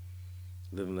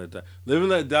 Live and Let Die. Live and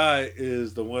Let Die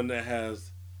is the one that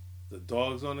has the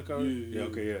dogs on the cover. Yeah.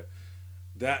 Okay, yeah.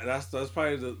 That's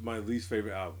probably my least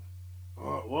favorite album.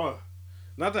 Why?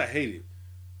 Not that I hate it.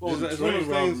 Oh, the train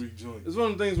robbery joint. It's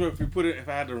one of the things where if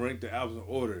I had to rank the albums in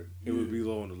order, it would be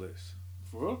low on the list.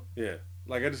 For real? Yeah.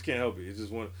 Like I just can't help it. It's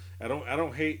just one. I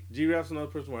don't hate G-Rap's another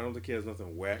person where I don't think he has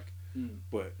nothing whack,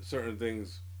 but certain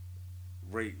things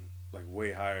rate like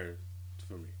way higher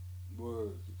for me.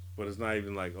 Word. But it's not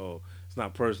even like it's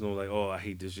not personal. Like I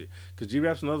hate this shit. Cause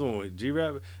G-Rap's another one.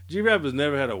 G-Rap has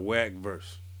never had a whack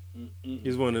verse.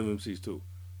 He's one of them MCs too.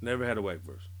 Never had a whack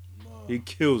verse. Nah. He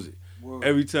kills it. Word.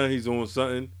 Every time he's on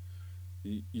something,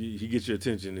 he gets your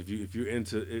attention. If you're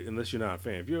into it, unless you're not a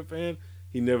fan. If you're a fan,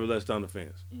 he never lets down the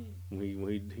fans.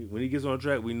 When he gets on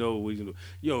track, we know what he can do.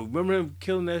 Yo, remember him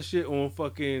killing that shit on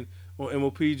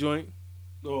MOP joint?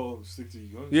 Oh, Stick to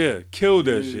Your Guns? Yeah, killed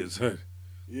that shit, son.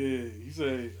 Yeah,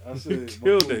 I said,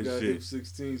 killed my that got shit.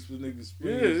 F-16s for niggas.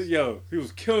 Yeah, yo, he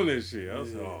was killing that shit. I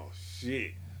was like, oh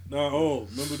shit. Remember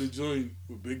the joint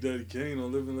with Big Daddy Kane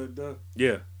on Live and Let Die?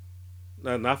 Yeah.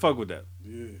 Nah, I fuck with that.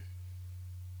 Yeah.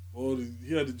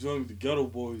 He had to join with the Ghetto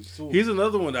Boys too. He's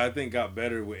another one that I think got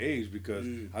better with age because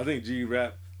Yeah. I think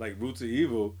G-Rap, like Roots of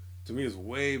Evil, to me is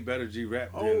way better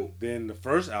G-Rap than the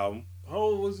first album. How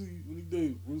old was he when he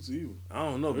did Roots of Evil? I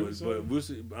don't know, but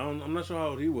Roots, I'm not sure how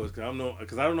old he was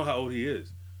because I don't know how old he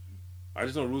is. I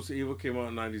just know Roots of Evil came out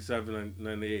in 97,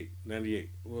 98.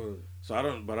 Word. So I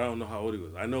don't know how old he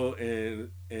was. I know,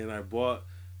 and I bought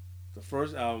the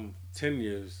first album 10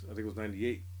 years. I think it was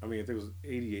 98. I think it was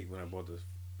 88 when I bought this.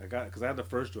 Because I had the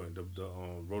first joint, the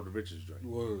Road to Riches joint.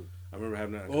 Word. I remember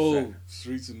having that. Cassette.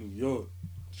 Streets of New York.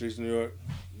 Streets of New York.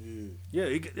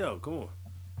 Yeah. Yeah, come on.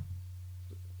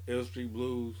 Ill Street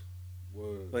Blues.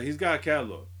 Word. Like he's got a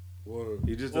catalog. Word.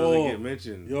 He just doesn't get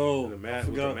mentioned. Yo, with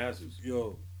the masses.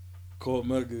 Yo, Court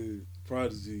Mega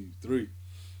Prodigy 3.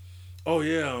 Oh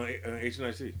yeah, on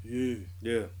H&IC.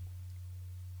 Yeah.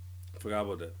 Forgot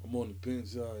about that. I'm on the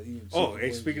bench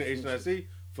eating. Speaking of H&IC,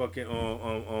 fucking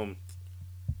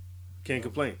Can't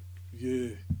Complain. Yeah.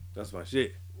 That's my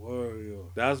shit. Word, yo.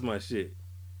 That's my shit.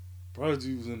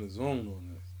 Prodigy was in the zone on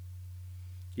that.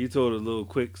 He told a little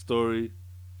quick story,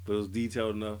 but it was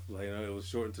detailed enough. Like it was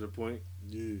short and to the point.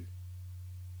 Yeah.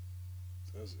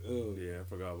 That's ill. Yeah, I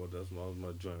forgot about that. That was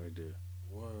my joint right there.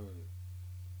 Word.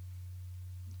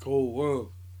 Cold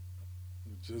World.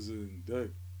 Just in deck.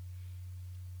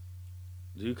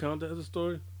 Do you count that as a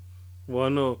story? Well, I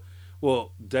know.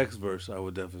 Well, Dex verse, I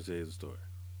would definitely say is a story.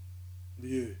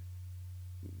 Yeah.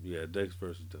 Yeah, Dex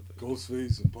verse is definitely.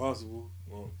 Ghostface, Impossible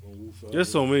on Wolf. There's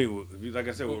so many. Like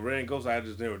I said, with Ray and Ghost, I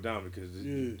just narrowed it down because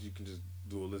you can just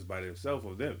do a list by themselves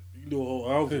of them. You can do a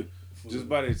whole album. Just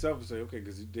by themselves and say, okay,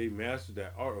 because they mastered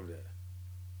that art of that.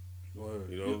 Word.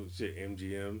 You know, shit,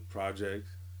 MGM, Projects.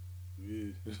 Yeah.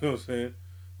 You know what I'm saying?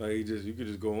 Like, you could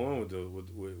just go on with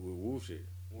Wolf shit.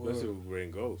 Especially with Ray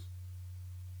and Ghost.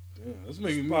 Damn, that's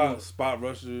making Spot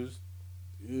Rushers.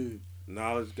 Yeah.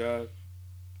 Knowledge God.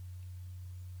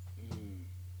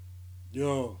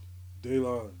 Yo,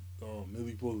 Daylight,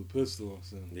 Millie pulled a pistol on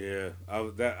something. Yeah, I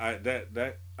don't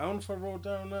know if I wrote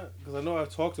down that because I know I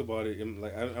talked about it. And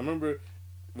like I remember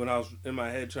when I was in my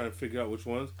head trying to figure out which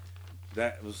ones.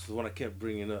 That was the one I kept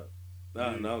bringing up.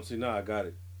 Now I got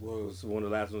it. Whoa. It was one of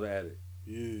the last ones I added.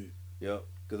 Yeah. Yep.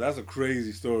 Because that's a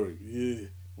crazy story. Yeah.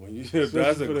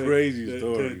 That's a crazy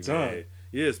story. That time. Man.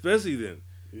 Yeah, especially then.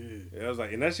 Yeah. I was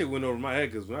like, and that shit went over my head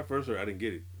because when I first heard it, I didn't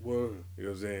get it. Word. You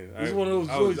know what I'm saying? It's one of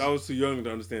those I was too young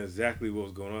to understand exactly what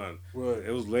was going on. Right.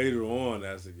 It was later on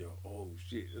that I said, oh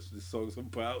shit, that's what this song's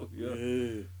about.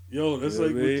 Yeah. Yo, that's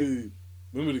like with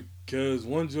remember the Kaz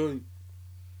one joint?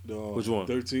 Which one?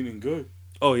 13 and Good.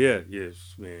 Oh yeah,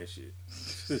 man, shit.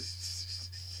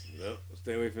 Yep,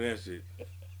 stay away from that shit.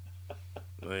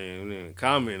 I ain't even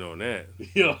comment on that.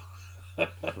 Yeah.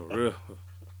 For real.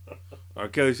 R.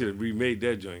 Kelly should have remade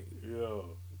that joint.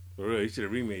 Yo. For real, he should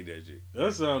have remade that shit.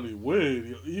 That sounded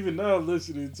weird. Even now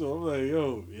listening to it, I'm like,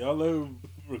 yo, y'all let him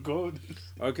record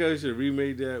this? R. Kelly should have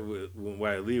remade that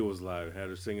while Leah was live and had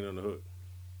her singing on the hook.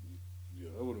 Yeah,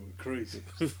 that would have been crazy.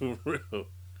 For real.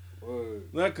 Word.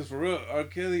 Not because for real, R.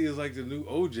 Kelly is like the new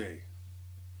OJ.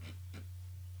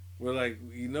 Where like,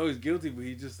 he's guilty, but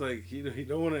he just like, he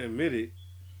don't want to admit it.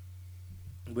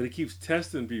 But he keeps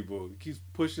testing people. He keeps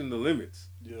pushing the limits.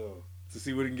 Yeah. To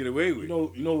see what he can get away with.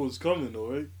 You know what's coming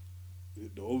though, right?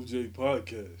 The OJ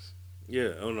podcast.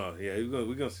 Yeah, oh no, yeah,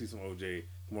 we're gonna see some OJ,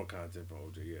 more content from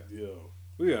OJ. Yeah, Yeah.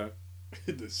 we are.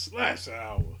 The slash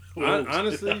hour.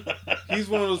 Honestly, he's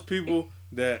one of those people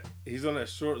that he's on that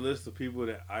short list of people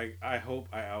that I hope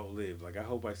I outlive. Like I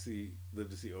hope I live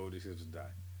to see O.J. Simpson die.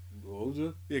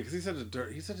 OJ? Yeah, because he's such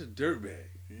a dirtbag.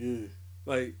 Yeah.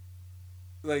 Like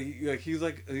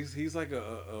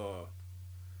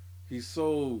he's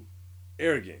so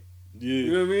arrogant. Yeah.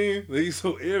 You know what I mean? Like he's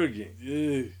so arrogant.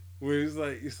 Yeah. Where it's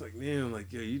like, man,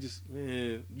 like, yo, you just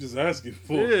asking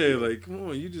for yeah, it. like, come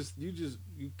on,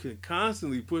 you can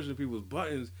constantly pushing people's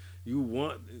buttons. You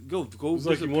want go it's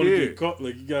like you want to get caught.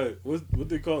 Like you got what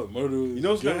they call it, murder. You know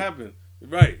what's gonna happen,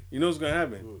 right? You know what's gonna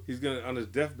happen. What? He's gonna on his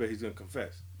deathbed. He's gonna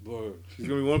confess. Word. He's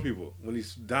gonna be one of the people when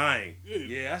he's dying.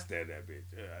 Yeah, I stabbed that bitch.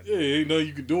 Yeah, ain't nothing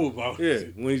you can do about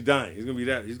it. Yeah, when he's dying, he's gonna be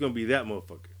that. He's gonna be that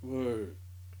motherfucker. Word.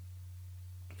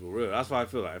 For real, that's why I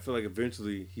feel like. I feel like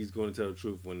eventually he's going to tell the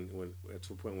truth when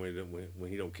to a point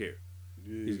when he don't care.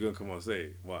 Yeah. He's gonna come on and say,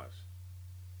 "Watch,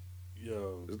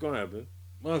 Yo, it's gonna happen."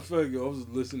 matter of fact, yo, I was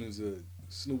listening to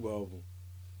Snoop album.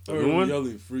 I The heard one?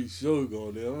 Yelly Free Show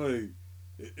going there. I'm like,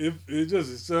 it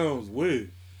sounds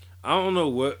weird. I don't know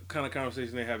what kind of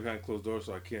conversation they have behind closed doors,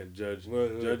 so I can't judge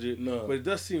it. No. But it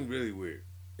does seem really weird.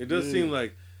 It does seem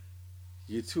like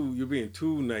you're being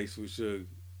too nice with Suge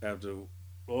after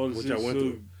All the which shit I went Suge,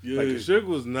 through. Yeah. Like Suge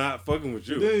was not fucking with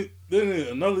you. Then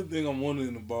another thing I'm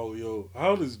wondering about, yo,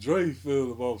 how does Dre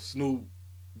feel about Snoop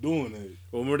doing that?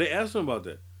 Well, remember they asked him about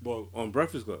that But on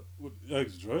Breakfast Club. what,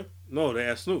 ask Dre? No, they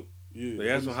asked Snoop. Yeah. They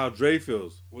asked him how Dre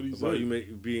feels What he about say?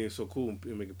 you being so cool and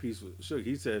making peace with Suge.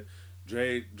 He said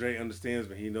Dre understands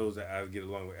me. He knows that I get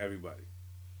along with everybody.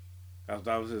 That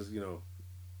was his,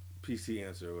 PC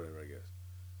answer or whatever, I guess.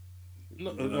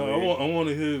 No, You know no, what I mean? I want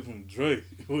to hear it from Dre.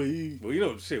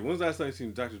 Well, shit. When's the last time you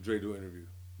seen Dr. Dre do an interview?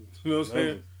 You know what I'm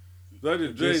saying? Never.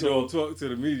 Dr. Dre Just don't talk to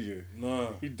the media. Nah,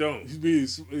 He don't. he's being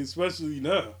especially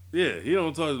now. Yeah, he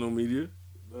don't talk to no media.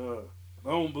 Nah, I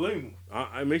don't blame him.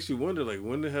 It makes you wonder, like,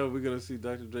 when the hell are we gonna see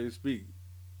Dr. Dre speak?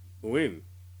 When?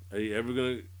 Are you ever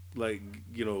gonna, like,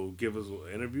 give us an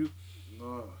interview?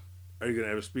 Nah, Are you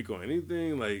gonna ever speak on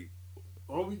anything? Like,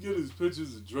 all we get is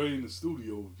pictures of Dre in the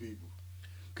studio with people.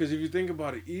 because if you think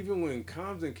about it, even when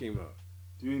Compton came out,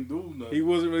 He ain't do nothing. he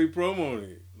wasn't really promoting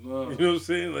it. Nah. You know what I'm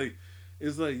saying? Like,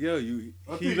 it's like, yo,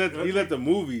 he let the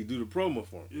movie do the promo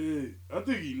for him. Yeah, I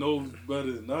think he knows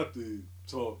better not to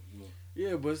talk.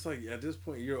 Yeah, but it's like, at this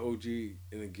point, you're an OG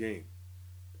in the game,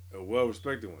 a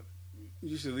well-respected one.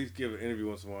 You should at least give an interview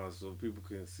once in a while so people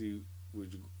can see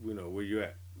where you're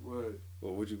at. Right.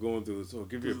 Or what you're going through. So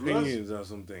give your 'Cause last- opinions on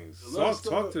some things. the last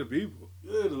Talk time- to the people.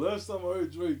 Yeah, the last time I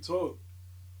heard Dre talk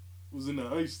was in the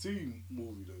Ice-T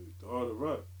movie, The Art of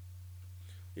Rap.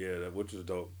 Yeah, which was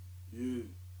dope. Yeah.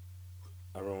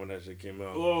 I remember when that shit came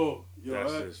out. Oh, yo, that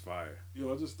shit's fire.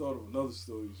 I just thought of another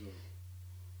story, Joe.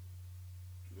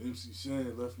 MC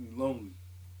Shan left me lonely.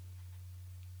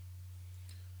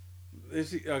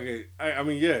 Okay, I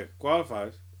mean, yeah,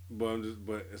 qualifies. But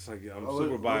it's like I'm I super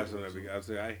like biased on it, that because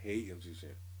I say I hate MC Shan.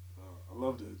 I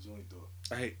love that joint, though.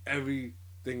 I hate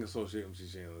everything associated with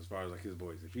MC Shan as far as like his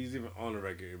voice. If he's even on the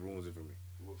record, it ruins it for me.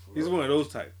 For He's real. one of those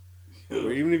type.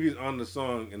 Where even if he's on the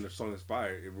song and the song is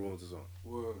fire, it ruins the song.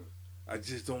 Word. I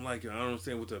just don't like it. I don't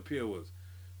understand what the appeal was.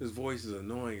 His voice is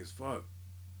annoying as fuck.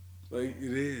 Like it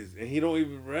is, and he don't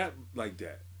even rap like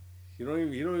that. He don't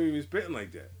even be spitting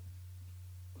like that.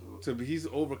 He's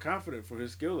overconfident for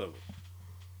his skill level.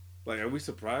 Like, are we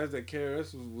surprised that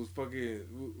KRS was fucking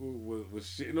was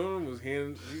shitting on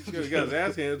him? He got his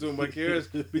ass handed to him by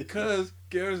KRS because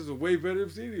KRS is a way better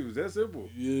MC than he was. That simple.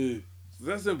 Yeah. It's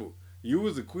that simple. You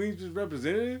was the Queens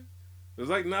representative. It was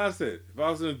like Nas said. If I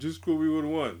was in a Juice Crew, we would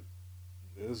have won.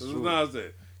 That's That's true. what Nas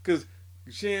said. Because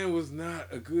Shan was not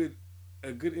a good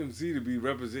MC to be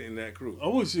representing that crew. I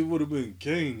wish it would have been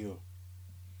Kane, yo.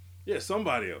 Yeah,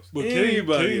 somebody else. But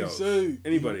Anybody Kane else. said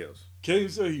Anybody else. Kane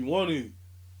said he wanted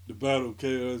to battle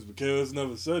KRS, but KRS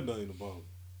never said nothing about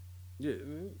it.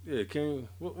 Yeah, Kane.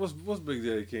 What's Big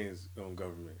Daddy Kane's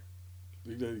government?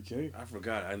 Big Daddy Kane? I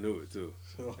forgot. I knew it too.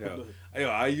 So,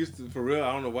 I used to, for real,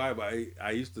 I don't know why, but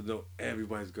I used to know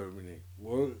everybody's government name.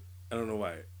 What? I don't know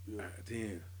why. Yeah.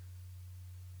 Damn.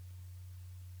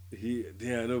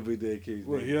 I know Big Daddy Kane's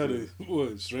What, name. he had too.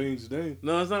 a strange name?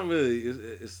 No, it's not really.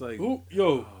 It's like.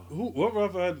 What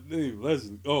rapper had the name?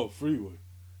 Leslie. Oh, Freeway.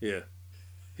 Yeah.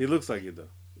 He looks like it, though.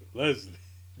 Leslie.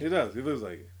 He does. He looks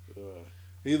like it.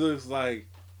 He looks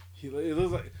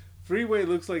like. Freeway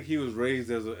looks like he was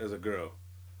raised as a girl.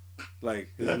 Like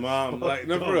his mom. Like,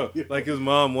 no, for real. Like his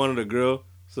mom wanted a girl,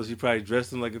 so she probably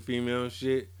dressed him like a female and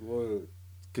shit. Word.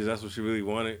 Because that's what she really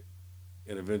wanted.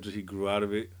 And eventually he grew out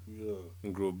of it. Yeah.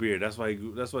 And grew a beard. That's why he's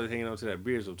hanging on to that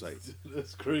beard so tight.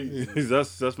 That's crazy.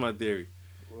 that's my theory.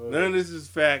 None of this is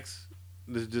facts.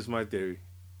 This is just my theory.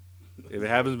 If it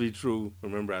happens to be true,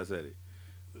 remember I said it.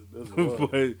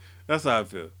 But that's how I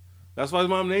feel. That's why his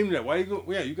mom named him that. Why you go?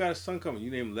 Yeah, you got a son coming.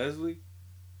 You name him Leslie.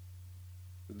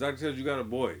 The doctor says you got a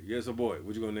boy. Yes, a boy.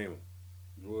 What you gonna name him?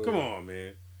 What? Come on,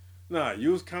 man. Nah,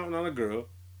 you was counting on a girl,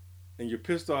 and you're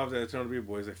pissed off that it turned out to be a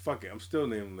boy. He's like, fuck it, I'm still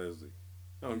naming Leslie.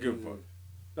 I don't give a fuck.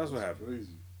 That's what happened.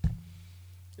 Crazy.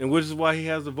 And which is why he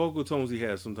has the vocal tones he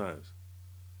has sometimes.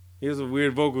 He has a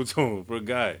weird vocal tone for a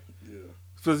guy. Yeah.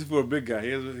 Especially for a big guy. He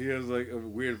has like a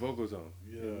weird vocal tone.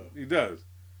 Yeah. He does.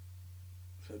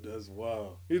 That's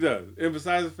wild. He does. And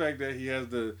besides the fact that he has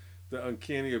the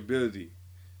uncanny ability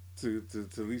to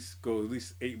at least go at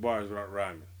least 8 bars without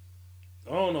rhyming.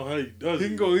 I don't know how he does it. He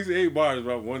can go at least 8 bars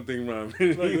without one thing rhyming.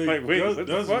 Like, wait, what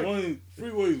the fuck?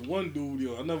 Freeway's one dude,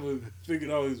 yo. I never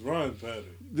figured out his rhyme pattern.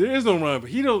 There is no rhyme, but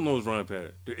he don't know his rhyme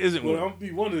pattern. There isn't one. I'm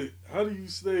be wondering, how do you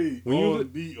stay when on you,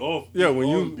 beat, off beat, yeah,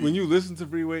 when you listen to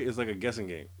Freeway, it's like a guessing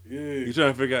game. Yeah. You're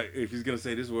trying to figure out if he's going to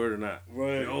say this word or not.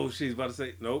 Right. Like, oh, shit, he's about to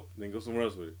say, nope, then go somewhere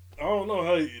else with it. I don't know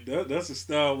how that's a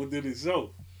style within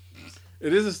itself.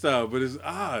 It is a style, but it's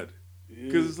odd.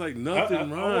 Because it's like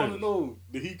nothing rhymes. I want to know,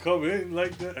 did he come in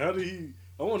like that? How did he?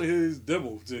 I want to hear his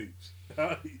demo tapes.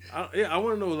 I want to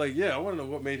know, I want to know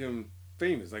what made him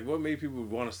famous. Like, what made people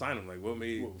want to sign him? Like, what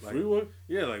made... Freeway?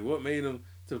 Yeah, like, what made him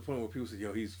to the point where people say,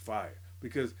 yo, he's fire.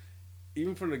 Because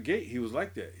even from the gate, he was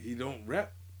like that. He don't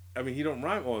rap. I mean, he don't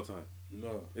rhyme all the time.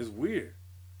 No. It's weird.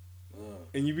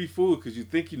 And you be fooled because you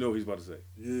think you know what he's about to say.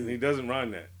 Yeah. And he doesn't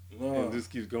rhyme that. No. And just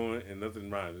keeps going and nothing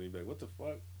rhymes. And you be like, what the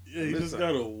fuck? Yeah, he just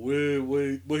got a weird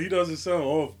way. But he doesn't sound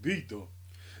off beat, though.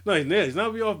 No, he's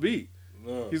not be off beat.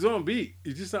 No. He's on beat.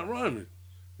 He's just not rhyming.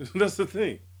 That's the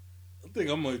thing. I think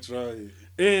I might try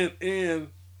it. And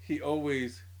he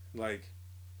always,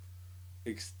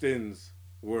 extends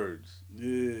words.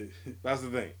 Yeah. That's the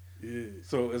thing. Yeah.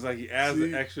 So it's like he adds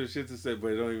the extra shit to say, but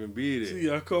it don't even be there.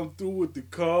 See, I come through with the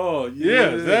car. Yeah,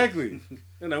 exactly.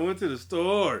 And I went to the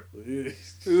store. Yeah.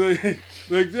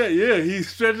 like that, yeah. He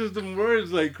stretches them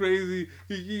words like crazy.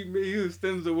 He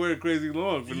extends the word crazy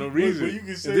long for no reason. But you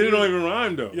can say and then it don't even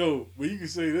rhyme, though. Yo, but you can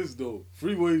say this, though.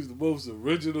 Freeway's the most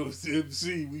original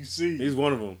MC we've seen. He's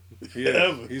one of them.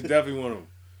 Ever. He's definitely one of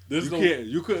them.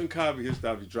 You couldn't copy his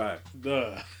stuff if you tried.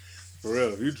 Nah. For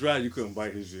real. If you tried, you couldn't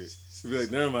bite his shit. You'd be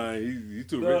like, never mind, he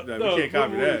too rich now. We can't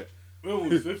copy that. Remember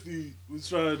when 50 was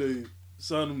trying to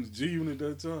sign him to G Unit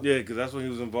that time? Yeah, because that's when he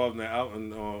was involved in that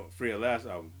album, Free at Last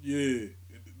album. Yeah.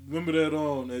 Remember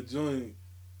that joint?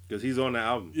 Because he's on that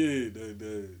album. Yeah,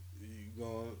 you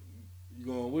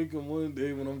gonna wake up one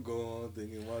day when I'm gone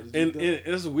thinking, why did you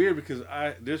and it's weird because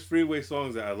there's Freeway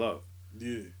songs that I love.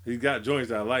 Yeah. He's got joints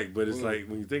that I like, but it's like,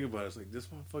 when you think about it, it's like, this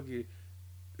motherfucker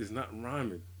is not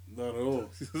rhyming. Not at all.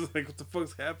 It's like, what the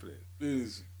fuck's happening?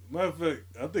 Matter of fact,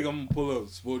 I think I'm gonna pull up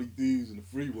Sporty Thieves and the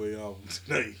Freeway album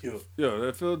tonight, Yo,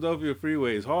 that Philadelphia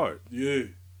Freeway is hard. Yeah.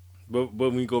 But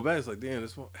when you go back, it's like, damn,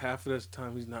 half of that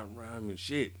time he's not rhyming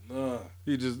shit. Nah.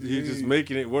 He's just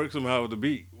making it work somehow with the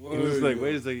beat. It was like,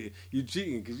 wait a second, you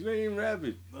cheating because you ain't even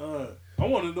rapping. Nah. I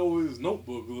want to know what his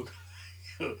notebook look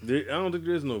like. I don't think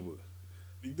there's no book.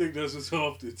 You think that's just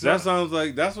off the top? That's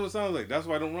what it sounds like. That's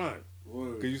why I don't rhyme.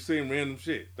 Because you're saying random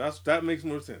shit. That makes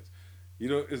more sense. You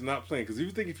know, it's not playing. Because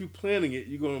if you're planning it,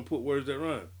 you're going to put words that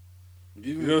rhyme.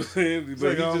 You know what I'm saying?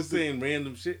 But he's just saying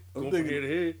random shit. Going from head to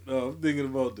head. No, I'm thinking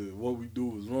about what we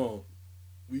do is wrong.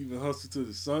 We even hustle till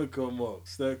the sun come up.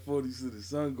 Stack 40s till the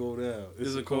sun go down.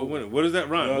 It's a cold winter. What does that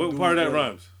rhyme? What part of that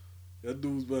rhymes? That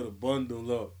dude's better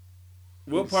bundle up.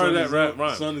 What part of that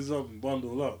rhymes? Sun is up and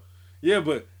bundle up. Yeah,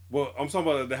 but I'm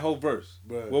talking about the whole verse.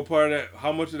 Right. What part of that,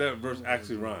 how much of that verse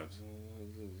actually rhymes?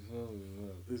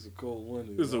 It's a cold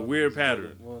winter. It's a weird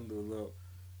pattern. Bundle up.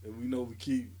 And we know we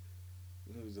keep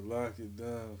to lock it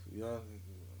down for y'all.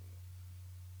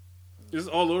 It's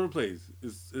all over the place.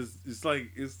 It's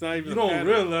like it's not even. You don't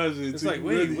realize it until you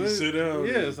really sit down.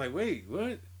 Yeah, it's like wait,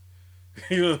 what?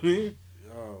 You know what I mean?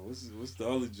 Yo, what's the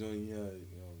other joint you had?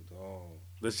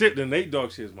 The Nate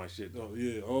Dogg shit is my shit. Oh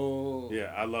yeah, oh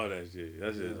yeah, I love that shit.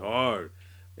 That shit is hard.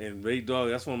 And Nate Dogg,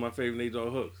 that's one of my favorite Nate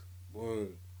Dogg hooks.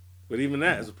 Word. But even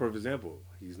that is a perfect example.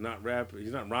 He's not rapping.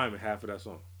 He's not rhyming half of that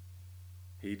song.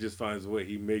 He just finds a way.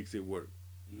 He makes it work.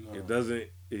 No.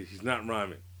 He's not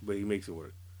rhyming, but he makes it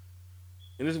work.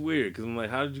 And it's weird because I'm like,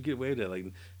 how did you get away with that?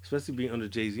 Like, especially being under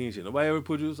Jay-Z and shit. Nobody ever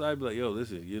put you aside, be like, yo,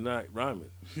 listen, you're not rhyming.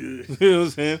 Yeah. You know what I'm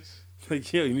saying?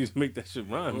 Like, yo, you need to make that shit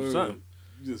rhyme or something.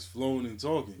 You just flowing and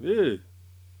talking. Yeah.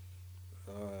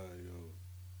 Yo,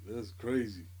 that's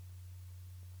crazy.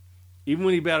 Even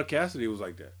when he battled Cassidy, it was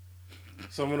like that.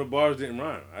 Some of the bars didn't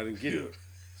rhyme. I didn't get it.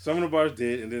 Some of the bars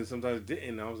did, and then sometimes didn't.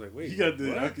 And I was like, wait. He got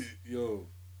the. what?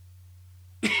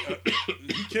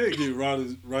 he can't get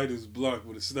writer's block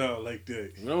with a style like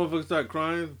that. You know, if I start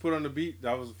crying, put on the beat.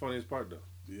 That was the funniest part, though.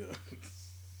 Yeah.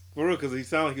 For real, because he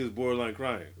sounded like he was borderline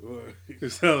crying.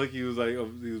 It sounded like he was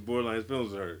borderline. His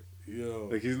feelings hurt. Yo.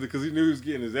 Like because he knew he was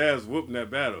getting his ass whooped in that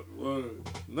battle. Word.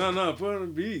 No, put on the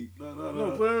beat.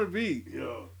 No, put on the beat.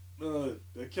 Yo.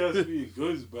 That Cassidy and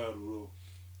Goods battle,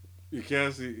 though.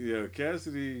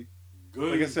 Cassidy.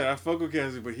 Good. Like I said, I fuck with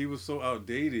Cassidy, but he was so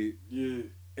outdated. Yeah.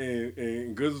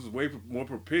 And Goods was way more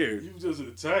prepared. He was just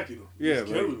attacking him. Yeah,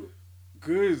 killing him.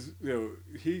 Goods,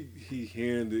 he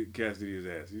handed Cassidy his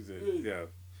ass. He said,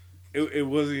 it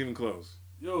wasn't even close.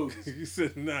 Yo. He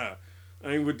said, nah,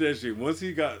 I ain't with that shit. Once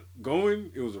he got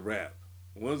going, it was a wrap.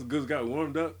 Once Goods got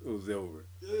warmed up, it was over.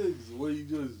 Yeah, it's the way he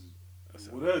just,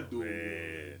 what that dude,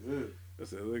 man. Yeah. I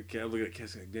said, look at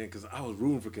Cassidy again, because I was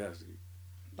rooting for Cassidy.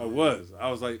 I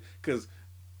was like, because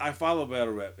I follow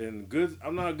battle rap, and Goods,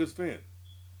 I'm not a Goods fan.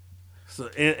 So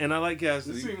and I like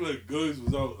Cassidy. It seemed like Goods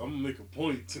was out. I'm gonna make a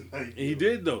point tonight. And he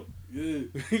did though. Yeah,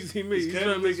 he's trying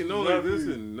to make it known. Like,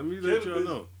 listen, let me let y'all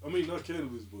know. I mean, not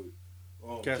Cannabis, but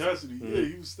Mm-hmm. Cassidy. Yeah,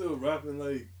 he was still rapping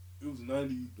like it was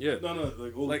 90. Yeah, no,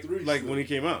 like 03. Like when he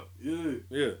came out.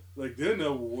 Yeah. Like then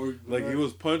that would work. Like it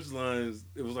was punchlines.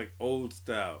 It was like old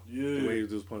style. Yeah, the way he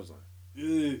was doing punchlines.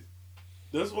 Yeah,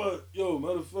 that's why. Yo,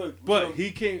 matter of fact. But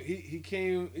he came. He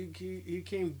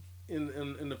came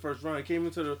in the first round. He came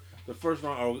into the first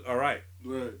round all right.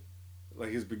 Right. Like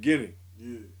his beginning.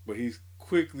 Yeah. But he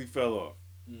quickly fell off.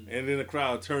 And then the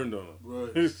crowd turned on him.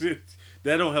 Right.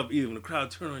 That don't help either. When the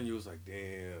crowd turned on you, it's like,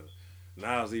 damn.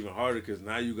 Now it's even harder because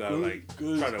now you gotta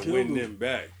try to win them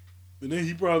back. And then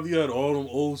he probably had all them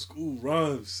old school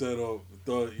rhymes set up and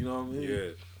thought, you know what I mean?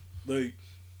 Yeah. Like,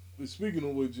 speaking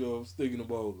of which, I was thinking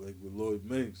about like with Lloyd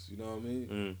Banks, you know what I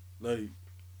mean? Like,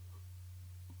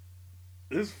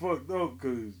 it's fucked up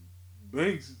because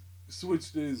Banks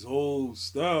switched his whole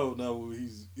style now where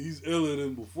he's iller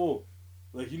than before.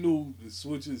 Like, he knew to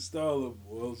switch his style up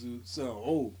or else it would sound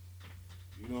old.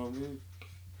 You know what I mean?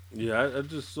 Yeah, I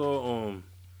just saw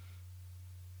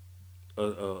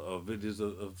a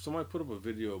video. Somebody put up a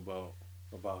video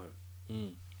about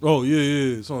him. Oh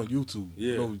yeah, it's on YouTube.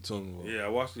 Yeah, I know what you're talking about. Yeah, I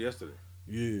watched it yesterday.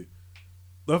 Yeah,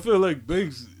 I feel like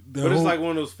Banks. But it's like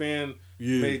one of those fan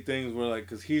made things where like,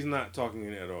 cause he's not talking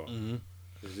in it at all.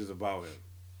 It's just about him.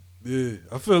 Yeah,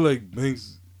 I feel like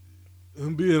Banks,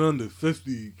 him being under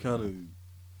 50, kind of,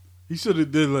 he should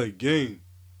have did like Game,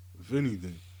 if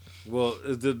anything. Well,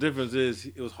 the difference is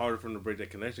it was harder for him to break that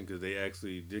connection because they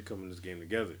actually did come in this game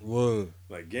together. What?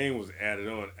 Like, Game was added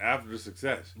on after the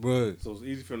success. Right. So it was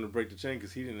easy for him to break the chain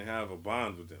because he didn't have a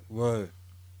bond with them. Right.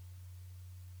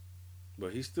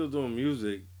 But he's still doing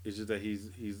music. It's just that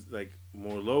he's like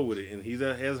more low with it, and he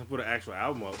hasn't put an actual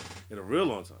album out in a real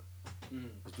long time.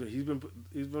 He's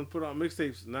been put out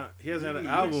mixtapes. Not he hasn't had an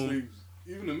album.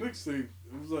 Even the mixtape,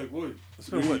 it was like what? It's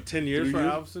been what 10 years for an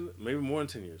album? Maybe more than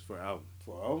 10 years for an album.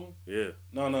 For an album? Yeah.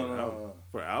 No.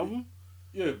 For an album?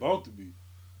 Yeah, about to be.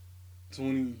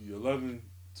 2011.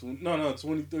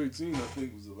 2013. I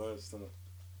think was the last time.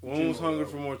 When was Hunger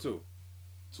for More too?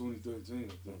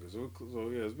 2013. I think. So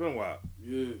yeah, it's been a while.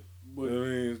 Yeah, but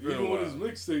it's been even a while. with his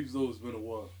mixtapes though, it's been a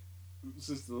while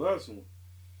since the last one.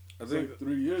 I think like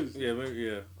 3 years. Yeah,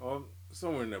 maybe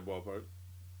somewhere in that ballpark.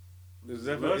 It's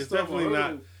definitely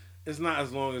not. It's not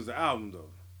as long as the album though.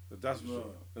 That's for sure.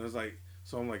 And it's like,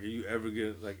 so I'm like, are you ever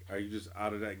are you just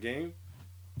out of that game?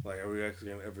 Like, are we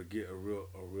actually gonna ever get a real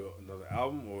another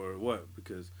album or what?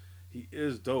 Because he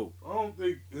is dope. I don't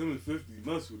think him and 50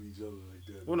 mess with each other like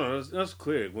that. Well, no, that's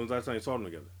clear. When's the last time you saw them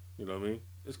together? You know what I mean?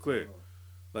 It's clear.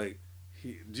 Like,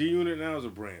 G Unit now is a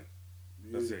brand.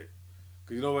 Yeah. That's it.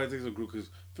 Because you know why I think it's a group? Because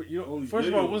first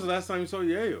of all, when's the last time you saw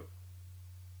Yayo?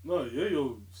 No,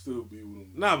 Yayo still be with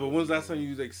him. Nah, but when's the last time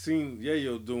you like seen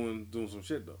Yayo doing some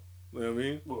shit though? You know what I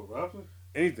mean? What, rapping?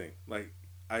 Anything like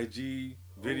IG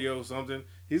video something.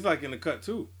 He's like in the cut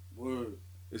too. Word.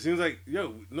 It seems like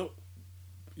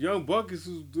Young Buck is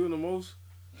who's doing the most.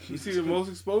 You see the most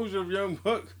exposure of Young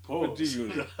Buck for G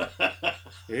Unit. Yeah,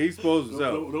 he exposed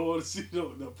himself. Don't want to see no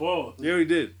pause. Yeah, he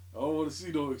did. I don't want to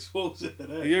see no exposure to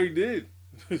that. Yeah, he did.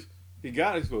 He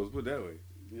got exposed. Put it that way.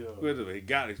 Yeah. Put it that way. He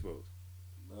got exposed.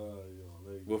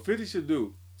 Like, what 50 should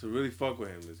do to really fuck with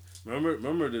him is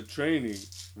remember the trainee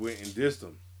went and dissed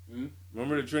him.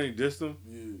 Remember the trainee dissed him?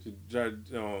 Yeah. She tried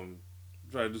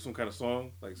to do some kind of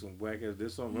song, like some whack ass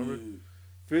diss song. Remember? Yeah.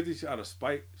 50 out of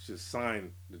spite should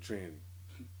sign the trainee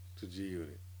to G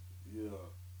Unit. Yeah.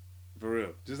 For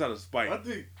real, just out of spite. I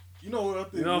think you know what I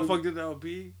think. You know how fucked that would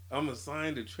be? I'm gonna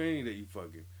sign the trainee that you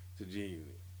fucking to G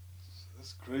Unit.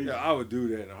 That's crazy. Yeah, I would do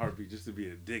that in a heartbeat just to be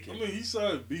a dickhead. I mean, he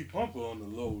signed B Pumper on the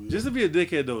low. Yeah. Just to be a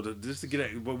dickhead though, just to get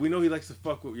at. But we know he likes to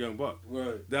fuck with Young Buck.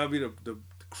 Right. That would be the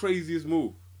craziest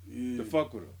move Yeah. to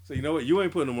fuck with him. So you know what? You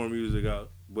ain't putting no more music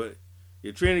out, but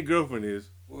your tranny girlfriend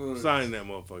is signing that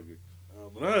motherfucker.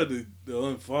 But I had to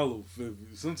unfollow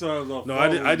 50. Sometimes I No,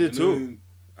 I did too.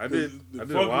 I did a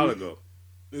while ago.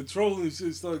 The trolling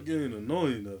shit started getting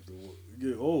annoying after it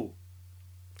get old.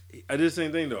 I did the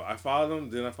same thing though. I followed him,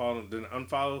 then I followed him, then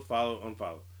unfollow, follow,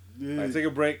 unfollow. Yeah. I take a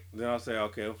break, then I'll say,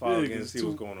 okay, I'll follow again and see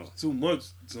what's going on. Too much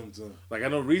sometimes. Like I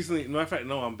know recently, matter of fact,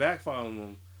 no, I'm back following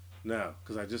him now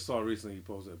because I just saw recently he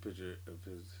posted a picture of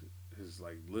his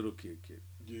like little kid,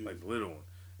 like the little one,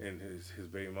 and his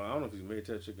baby mom. I don't know if he's married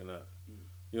to that chick or not.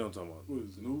 You know what I'm talking about? What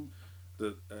is new?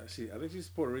 I think she's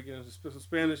Puerto Rican,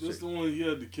 Spanish. That's the one he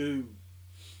had the kid.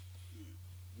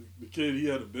 The kid, he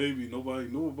had a baby. Nobody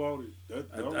knew about it.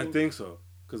 I think so,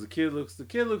 because the kid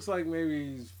looks like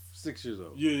maybe he's 6 years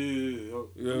old. Yeah. You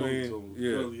know what I mean?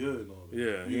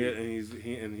 Yeah.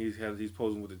 Yeah. He's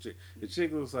posing with the chick. The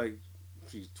chick looks like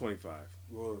she's 25. Right.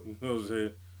 You know what I'm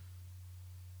saying?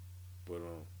 But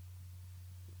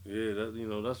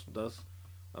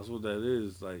that's what that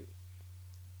is. Like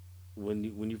when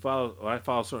you follow, or I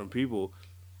follow certain people,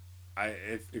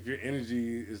 if your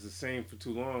energy is the same for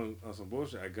too long on some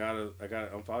bullshit, I gotta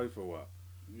unfollow you for a while.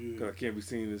 Yeah. Cause I can't be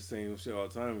seeing the same shit all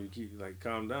the time. You keep like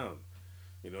calm down.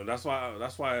 You know, that's why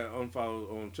I unfollowed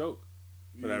on Choke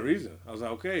for that reason. I was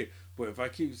like, okay, but if I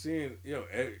keep seeing,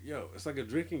 it's like a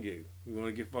drinking game. You want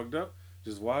to get fucked up?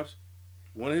 Just watch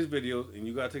one of his videos, and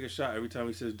you gotta take a shot every time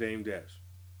he says Dame Dash.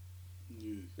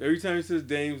 Yeah. Every time he says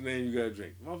Dame's name, you gotta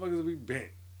drink. Motherfuckers will be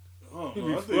bent. Oh, He'll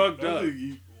be I fucked up. think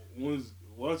he was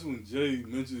watching when Jay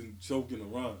mentioned choking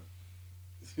around.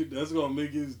 That's gonna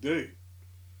make his day.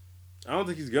 I don't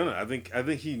think he's gonna. I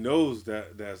think he knows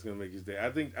that's gonna make his day. I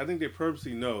think they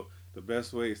purposely know the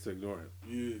best way is to ignore him.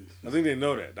 Yeah. I think they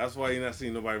know that. That's why you're not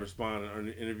seeing nobody respond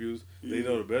in interviews. Yeah. They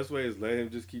know the best way is let him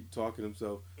just keep talking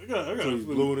himself. I got until he's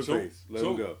blue in the face. Let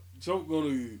him go. Choke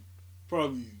gonna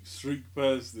probably streak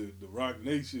past the Rock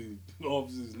Nation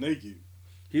officers naked.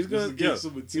 He's gonna get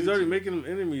some attention. He's already making them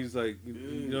enemies. Like you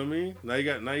know what I mean. Now you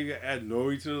got to add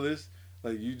Nori to the list.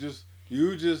 Like you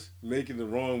just making the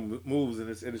wrong moves in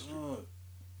this industry.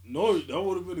 No, that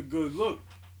would have been a good look.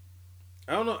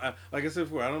 I don't know. Like I said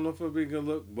before, I don't know if it would be a good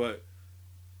look, but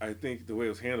I think the way it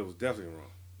was handled was definitely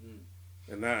wrong.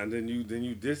 And then you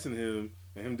dissing him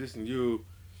and him dissing you.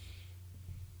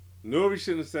 Nori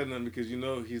shouldn't have said nothing because you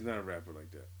know he's not a rapper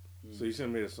like that. So you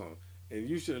shouldn't have made a song, and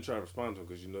you shouldn't try to respond to him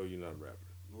because you know you're not a rapper.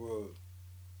 Well,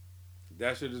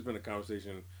 that should have just been a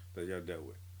conversation that y'all dealt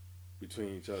with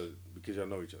between each other because y'all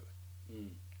know each other.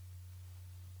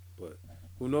 But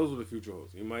who knows what the future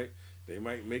holds? They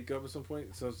might make up at some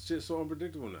point. Some shit's so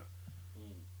unpredictable now.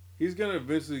 He's gonna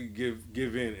eventually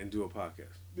give in and do a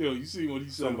podcast. Yo, you see what he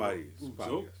said? Somebody's podcast.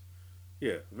 Joke?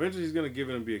 Yeah, eventually he's gonna give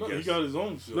in and be a guest. He got his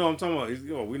own show. No, I'm talking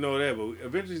about we know that, but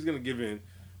eventually he's gonna give in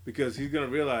because he's gonna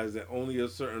realize that only a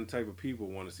certain type of people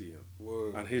want to see him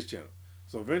on his channel.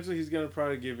 So eventually he's gonna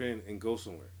probably give in and go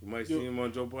somewhere. You might see him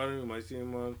on Joe Budden. You might see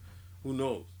him on who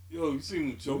knows. Yo, you see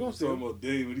when Joe was talking about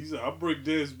David? He said, "I break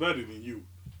dance better than you."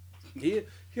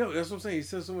 That's what I'm saying. He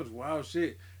says so much wild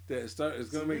shit that it's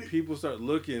gonna make people start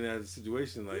looking at the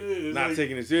situation like not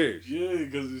taking it serious. Yeah,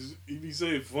 because he be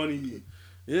saying funny.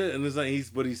 Yeah, and it's like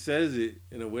he says it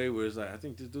in a way where it's like I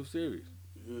think this dude's serious.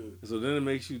 Yeah. So then it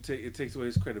makes it takes away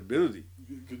his credibility.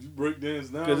 Could you break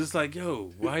dance now? Because it's like,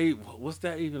 yo, why? What's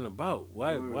that even about?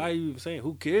 Why are you even saying?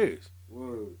 Who cares?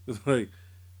 It's like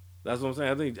that's what I'm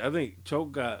saying. I think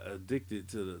Choke got addicted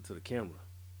to the camera.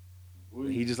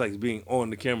 He just likes being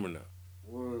on the camera now.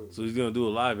 So he's gonna do a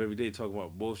live every day talking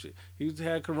about bullshit. He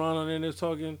had Karan on there and they was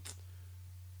talking.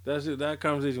 That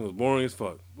conversation was boring as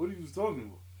fuck. What he was talking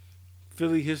about?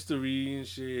 Philly history and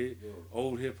shit,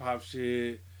 old hip hop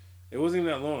shit. It wasn't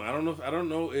even that long. I don't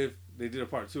know if they did a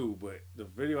part 2, but the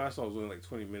video I saw was only like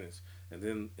 20 minutes, and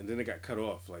then it got cut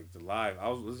off. Like the live, I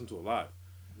was listening to a live,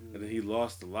 and then he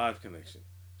lost the live connection.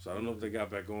 So I don't know if they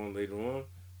got back on later on,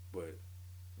 but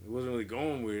it wasn't really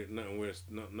going where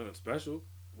nothing special.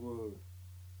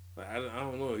 Like I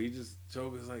don't know. He just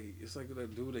Choke is like it's like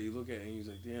that dude that you look at and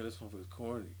you're like, damn, this motherfucker's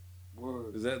corny.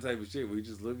 It's that type of shit where you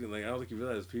just looking like I don't think you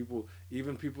realize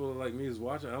even people like me is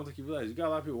watching. I don't think you realize you got a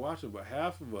lot of people watching, but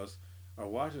half of us are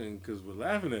watching because we're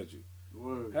laughing at you.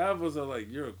 Half of us are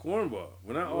like you're a cornball.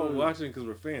 We're not all watching because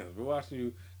we're fans. We're watching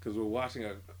you because we're watching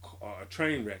a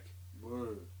train wreck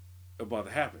about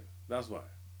to happen. That's why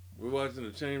we're watching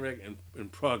a train wreck in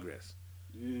progress.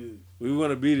 Yeah. We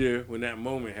want to be there when that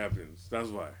moment happens. That's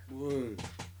why.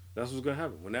 That's what's gonna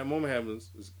happen. When that moment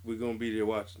happens, we're gonna be there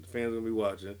watching. The fans are gonna be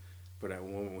watching for that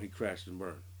moment when he crashed and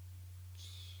burned,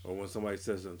 or when somebody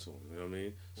says something to him. You know what I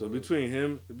mean? So between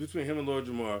him and Lord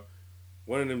Jamar,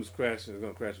 one of them is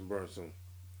gonna crash and burn soon.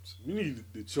 So we need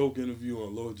the choke interview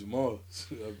on Lord Jamar.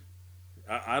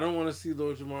 I don't want to see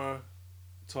Lord Jamar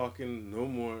talking no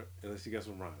more unless he got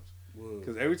some rhymes.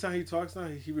 Because every time he talks now,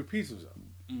 he repeats himself.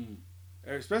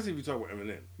 Especially if you talk about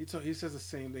Eminem. He says the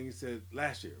same thing he said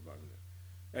last year about Eminem.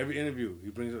 Every interview, he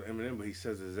brings up Eminem, but he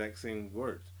says the exact same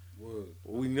words.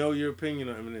 We know your opinion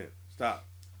on Eminem. Stop.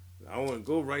 I want to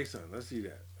go write something. Let's see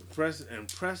that.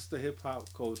 Impress the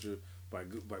hip-hop culture by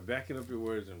backing up your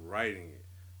words and writing it.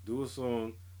 Do a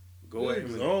song. Go at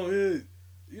Eminem.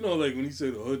 You know, like when he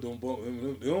said the hood don't bump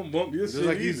Eminem, they don't bump your shit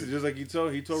either. Just like he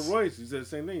told Royce. He said the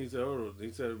same thing. He said real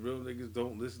niggas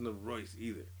don't listen to Royce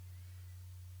either.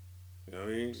 You know what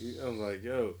I mean? I was like,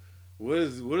 yo, what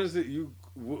is it you?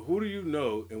 Who do you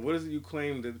know, and what is it you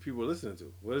claim that the people are listening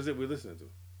to? What is it we're listening to?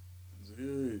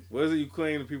 Yeah. What is it you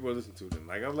claim the people are listening to? Then,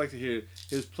 like, I would like to hear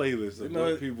his playlist of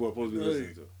what people are supposed to be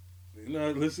listening to.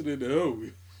 They're not listening to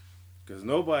him. Because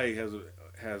nobody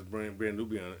has Brand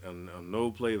Nubian on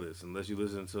no playlist unless you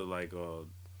listen to like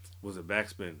was it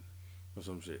Backspin or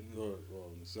some shit. On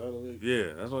the satellite.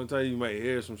 Yeah, that's the only time you might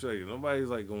hear some shit. Nobody's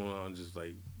like going on just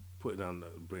like putting on the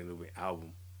Brand Nubian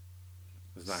album.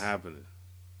 It's not happening.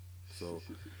 So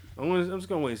I'm just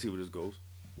gonna wait and see where this goes.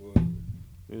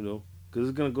 You know, because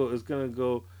it's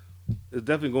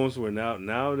definitely going somewhere now.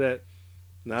 Now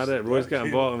that Royce got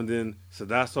involved and then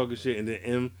Sadat's talking shit and then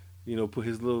M, you know, put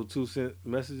his little 2-cent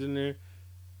message in there.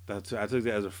 I took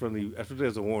that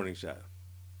as a warning shot.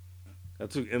 I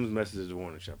took M's message as a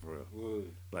warning shot for real.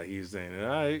 Like he was saying, all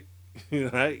right,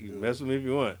 you mess with me if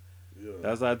you want. Yeah.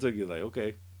 That's how I took it. Like,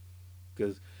 okay,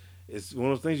 because it's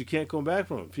one of those things you can't come back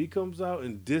from. If he comes out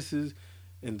and disses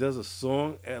and does a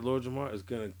song at Lord Jamar, it's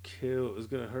gonna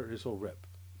hurt his whole rep.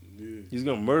 Yeah. He's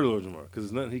gonna murder Lord Jamar because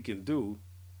there's nothing he can do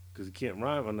because he can't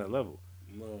rhyme on that level.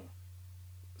 No.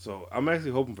 So I'm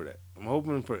actually hoping for that. I'm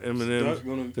hoping for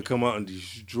Eminem to come out and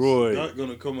destroy. Not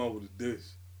gonna come out with a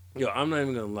diss. Yo, I'm not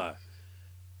even gonna lie.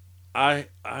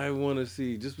 I want to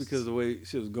see, just because of the way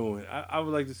shit was going, I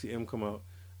would like to see M come out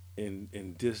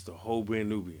and diss the whole Brand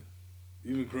Nubian.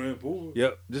 Even Grand Pool?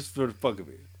 Yep, just for the fuck of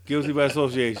it. Guilty by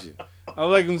association. I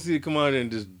would like him to see it come out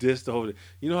and just diss the whole thing.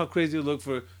 You know how crazy it look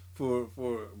for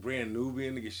Brand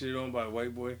Nubian to get shit on by a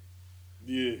white boy?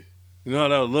 Yeah. You know how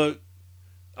that would look?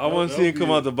 I want to see him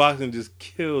come out the box and just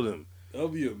kill them. That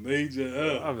would be a major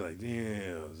L. I'll be like,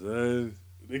 damn, son.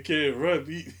 They can't rap.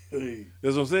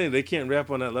 That's what I'm saying. They can't rap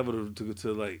on that level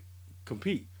to like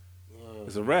compete.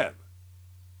 It's a rap.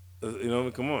 You know what I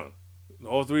mean? Come on.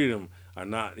 All three of them are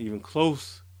not even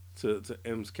close to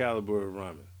M's caliber of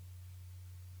rhyming.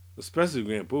 Especially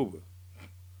Grand Pooba.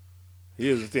 He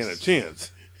doesn't stand a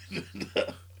chance.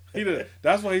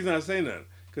 That's why he's not saying nothing.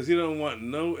 Because he don't want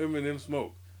no Eminem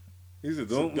smoke. He said,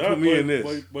 don't put me in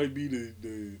this. Might be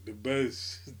the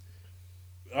best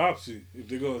option if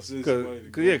they're going to send somebody.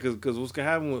 Because what's going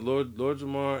to happen with Lord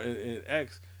Jamar and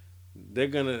X, they're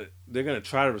gonna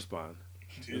try to respond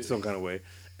in some kind of way.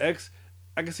 X,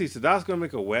 I can see Sadat's going to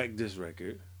make a whack diss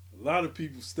record. A lot of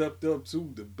people stepped up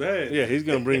too. The bad. Yeah, he's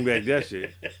going to bring back that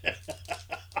shit.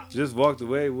 Just walked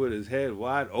away with his head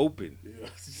wide open. Yeah.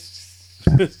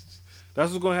 That's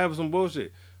what's going to happen, some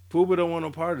bullshit. Pooba don't want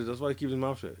no parties. That's why he keeps his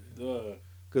mouth shut.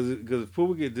 Because if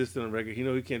Pooba get dissed on the record, he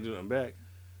know he can't do nothing back.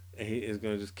 And he is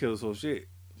going to just kill his whole shit.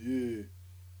 Yeah.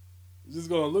 It's just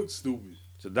going to look stupid.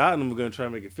 So Dot and them are going to try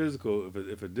to make it physical.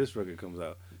 If a diss record comes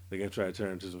out, they're going to try to turn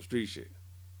it into some street shit.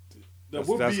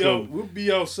 We'll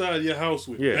be outside your house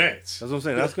with bats. That's what I'm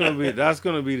saying. That's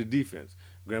gonna be the defense.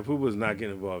 Grand Pooba is not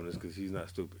getting involved in this because he's not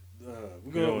stupid.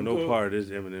 We don't want no part of this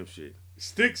Eminem shit.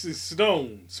 Sticks and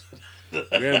stones.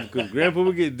 Because Grand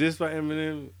Pooba get dissed by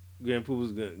Eminem, Grand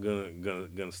Pooba's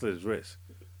gonna slit his wrist.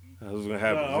 That's what's gonna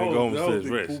happen. I don't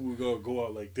think Pooba gonna go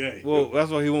out like that. Well,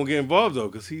 that's why he won't get involved though,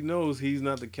 because he knows he's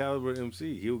not the caliber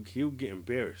MC. He'll get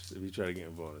embarrassed if he try to get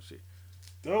involved in shit.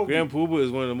 Grand Pooba is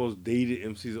one of the most dated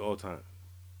MCs of all time.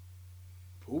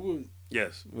 Pooba?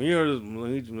 Yes. When you heard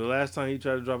the last time he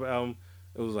tried to drop an album,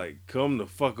 it was like, come the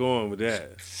fuck on with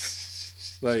that.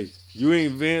 Like, you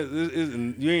ain't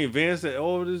advanced at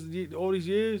all these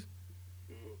years?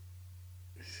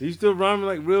 You still rhyming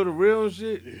like real to real and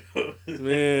shit?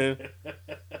 Man.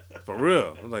 For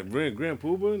real. I was like, Grand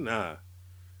Pooba? Nah.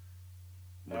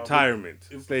 Retirement.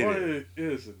 If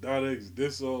it's a Dot X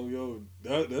diss song, yo,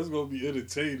 that's gonna be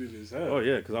entertaining as hell. Oh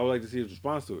yeah, because I would like to see his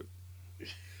response to it.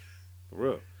 For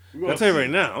real. I'll tell you right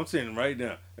now. I'm saying right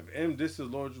now. If M disses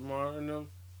Lord Jamar and them,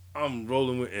 I'm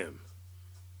rolling with M.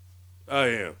 I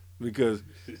am. because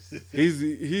he's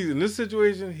in this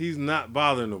situation. He's not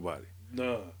bothering nobody.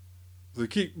 Nah. So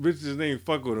keep bitches' name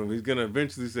fuck with him. He's gonna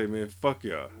eventually say, "Man, fuck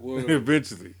y'all." Word.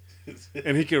 Eventually,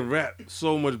 and he can rap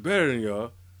so much better than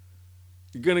y'all.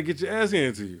 You're gonna get your ass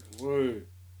handed to you. Word.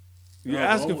 You're Nah,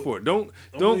 asking for it. Don't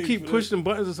keep pushing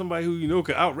buttons to somebody who you know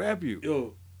can out rap you.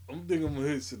 Yo, I'm thinking I'm gonna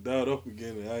hit Sadat up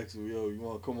again and ask him, yo, you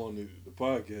wanna come on the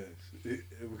podcast?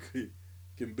 We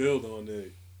can build on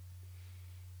that.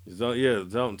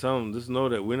 Tell him. Just know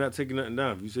that we're not taking nothing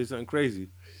down. If you say something crazy,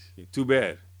 too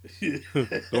bad.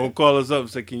 Don't call us up and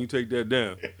say, "Can you take that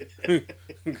down?"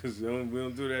 Because we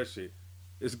don't do that shit.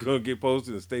 It's gonna get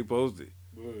posted and stay posted.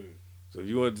 Word. So if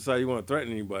you want to decide you want to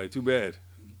threaten anybody, too bad.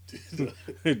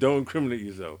 Don't incriminate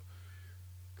yourself.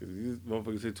 Because these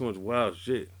motherfuckers say too much wild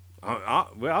shit.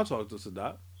 I'll talk to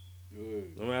Sadat.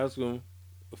 Word. I'm gonna ask him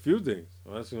a few things.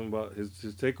 I'm asking him about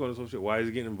his take on this whole shit. Why is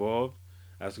he getting involved?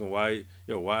 Asking him why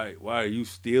are you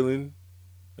stealing?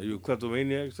 Are you a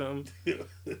kleptomaniac or something?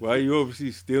 Why are you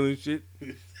overseas stealing shit?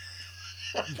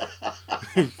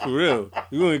 For real.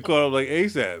 You're going to get caught up like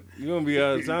ASAP. You're going to be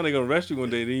out of town. They're going to arrest you one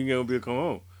day. Then you're going to be able to come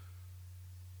home.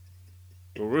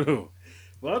 For real.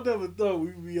 Well, I never thought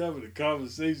we'd be having a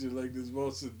conversation like this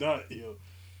about Sadat, yo.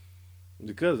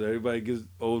 Because everybody gets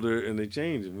older and they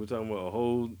change. And we're talking about a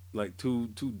whole, like, two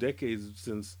decades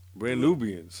since Brand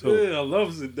Nubian. So, yeah, I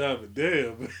love Sadat, but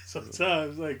damn, man.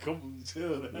 Sometimes, like, come and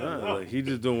chill. like, he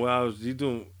just doing wild, he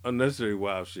doing unnecessary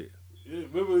wild shit. Yeah,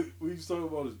 remember we used to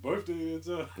talk about his birthday at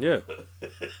the time? Yeah.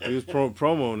 He was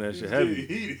promoing that shit heavy.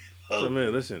 Heated. So,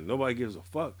 man, listen, nobody gives a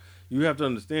fuck. You have to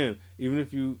understand, even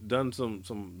if you've done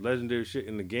some legendary shit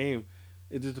in the game,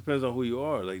 it just depends on who you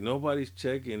are. Like, nobody's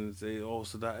checking and say, "Oh,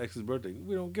 Sadat X's birthday."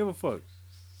 We don't give a fuck.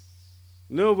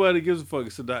 Nobody gives a fuck.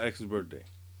 It's Sadat X's birthday.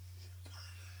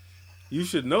 You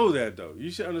should know that, though. You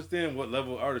should understand what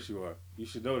level of artist you are. You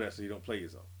should know that so you don't play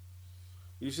yourself.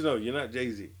 You should know you're not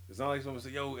Jay-Z. It's not like someone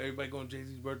say, "Yo, everybody going to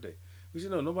Jay-Z's birthday." You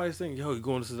should know. Nobody's saying, "Yo, you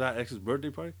going to Sadat X's birthday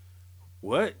party?"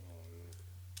 What?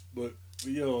 But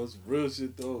yo, it's real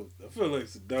shit, though. I feel like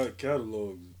Sadat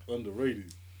catalog is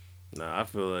underrated. Nah, I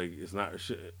feel like it's not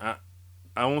shit. I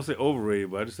won't say overrated,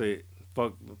 but I just say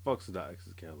fuck Sadat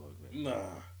X's catalog, man.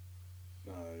 Nah,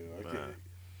 yo, I can't.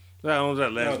 That owns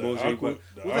that last bullshit. Aqua,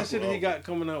 What's that shit that he got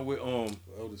coming out with?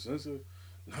 Elder Sensor?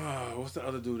 Nah, what's the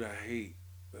other dude I hate?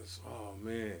 That's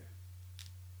man.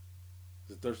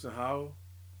 Is it Thurston Howell?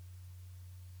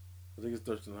 I think it's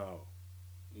Thurston Howell.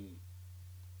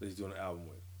 That he's doing an album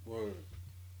with. Word.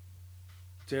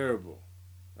 Terrible.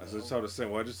 I just saw the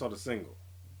single. I just saw the single.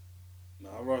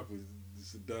 Nah, I rock with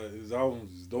Sadat. His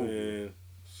albums is dope. Man,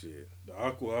 shit. The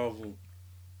Aqua album.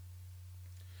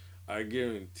 I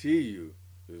guarantee you,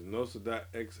 there's no Sadat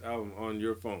X album on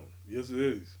your phone. Yes, it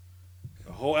is.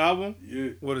 A whole album?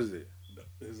 Yeah. What is it?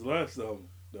 His last album.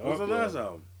 What's the last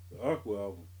album? The Aqua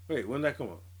album. Wait, when did that come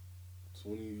out?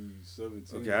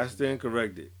 2017. Okay, I stand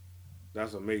corrected.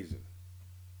 That's amazing.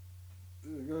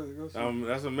 Yeah, I got some,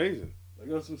 That's amazing. I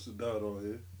got some Sadat on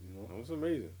here. You know, That's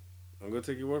amazing. I'm gonna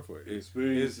take your word for it.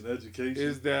 Experience and education.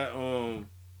 Is that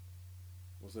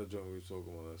what's that joint we were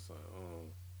talking about last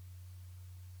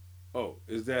time?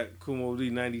 Is that Kumo D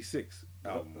 96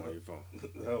 album on your phone?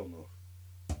 Hell no.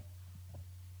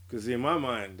 Because in my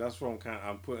mind, that's what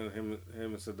I'm putting him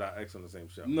and Sadat X on the same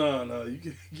shelf. Nah,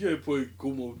 you can't put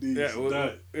Kumo D. Yeah,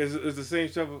 Sadat. It's the same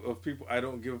shelf of people I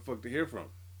don't give a fuck to hear from.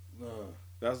 Nah.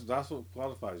 That's what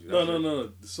qualifies you.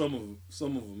 No. Some of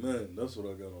them, man. That's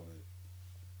what I got on here.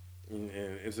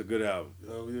 And it's a good album.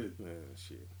 Hell yeah. Man,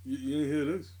 shit. You didn't hear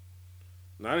this?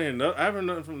 No, I haven't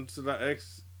heard nothing from Sadat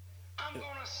X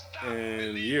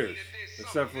in years,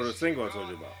 except for the single I told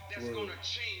you about.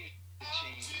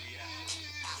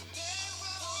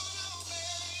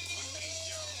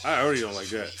 I already don't like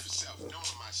that.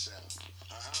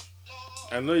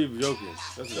 I know you're joking.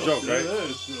 That's a joke, right? Yeah,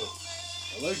 it's a joke.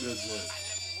 I like that joke.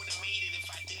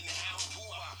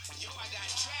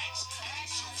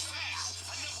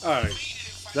 All right,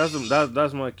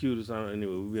 that's my cue to sign.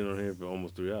 Anyway, we've been on here for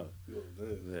almost 3 hours.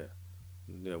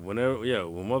 Yeah. When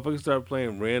motherfuckers start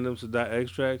playing random Sadat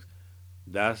X tracks,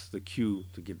 that's the cue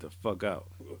to get the fuck out.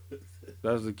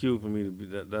 That's the cue for me to be.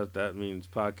 That means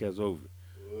podcast over.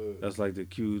 That's like the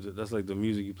cue. That's like the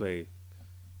music you play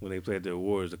when they play at the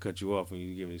awards to cut you off when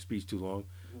you give a speech too long.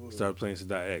 Start playing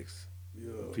Sadat X. Yeah.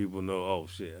 People know. Oh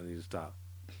shit! I need to stop.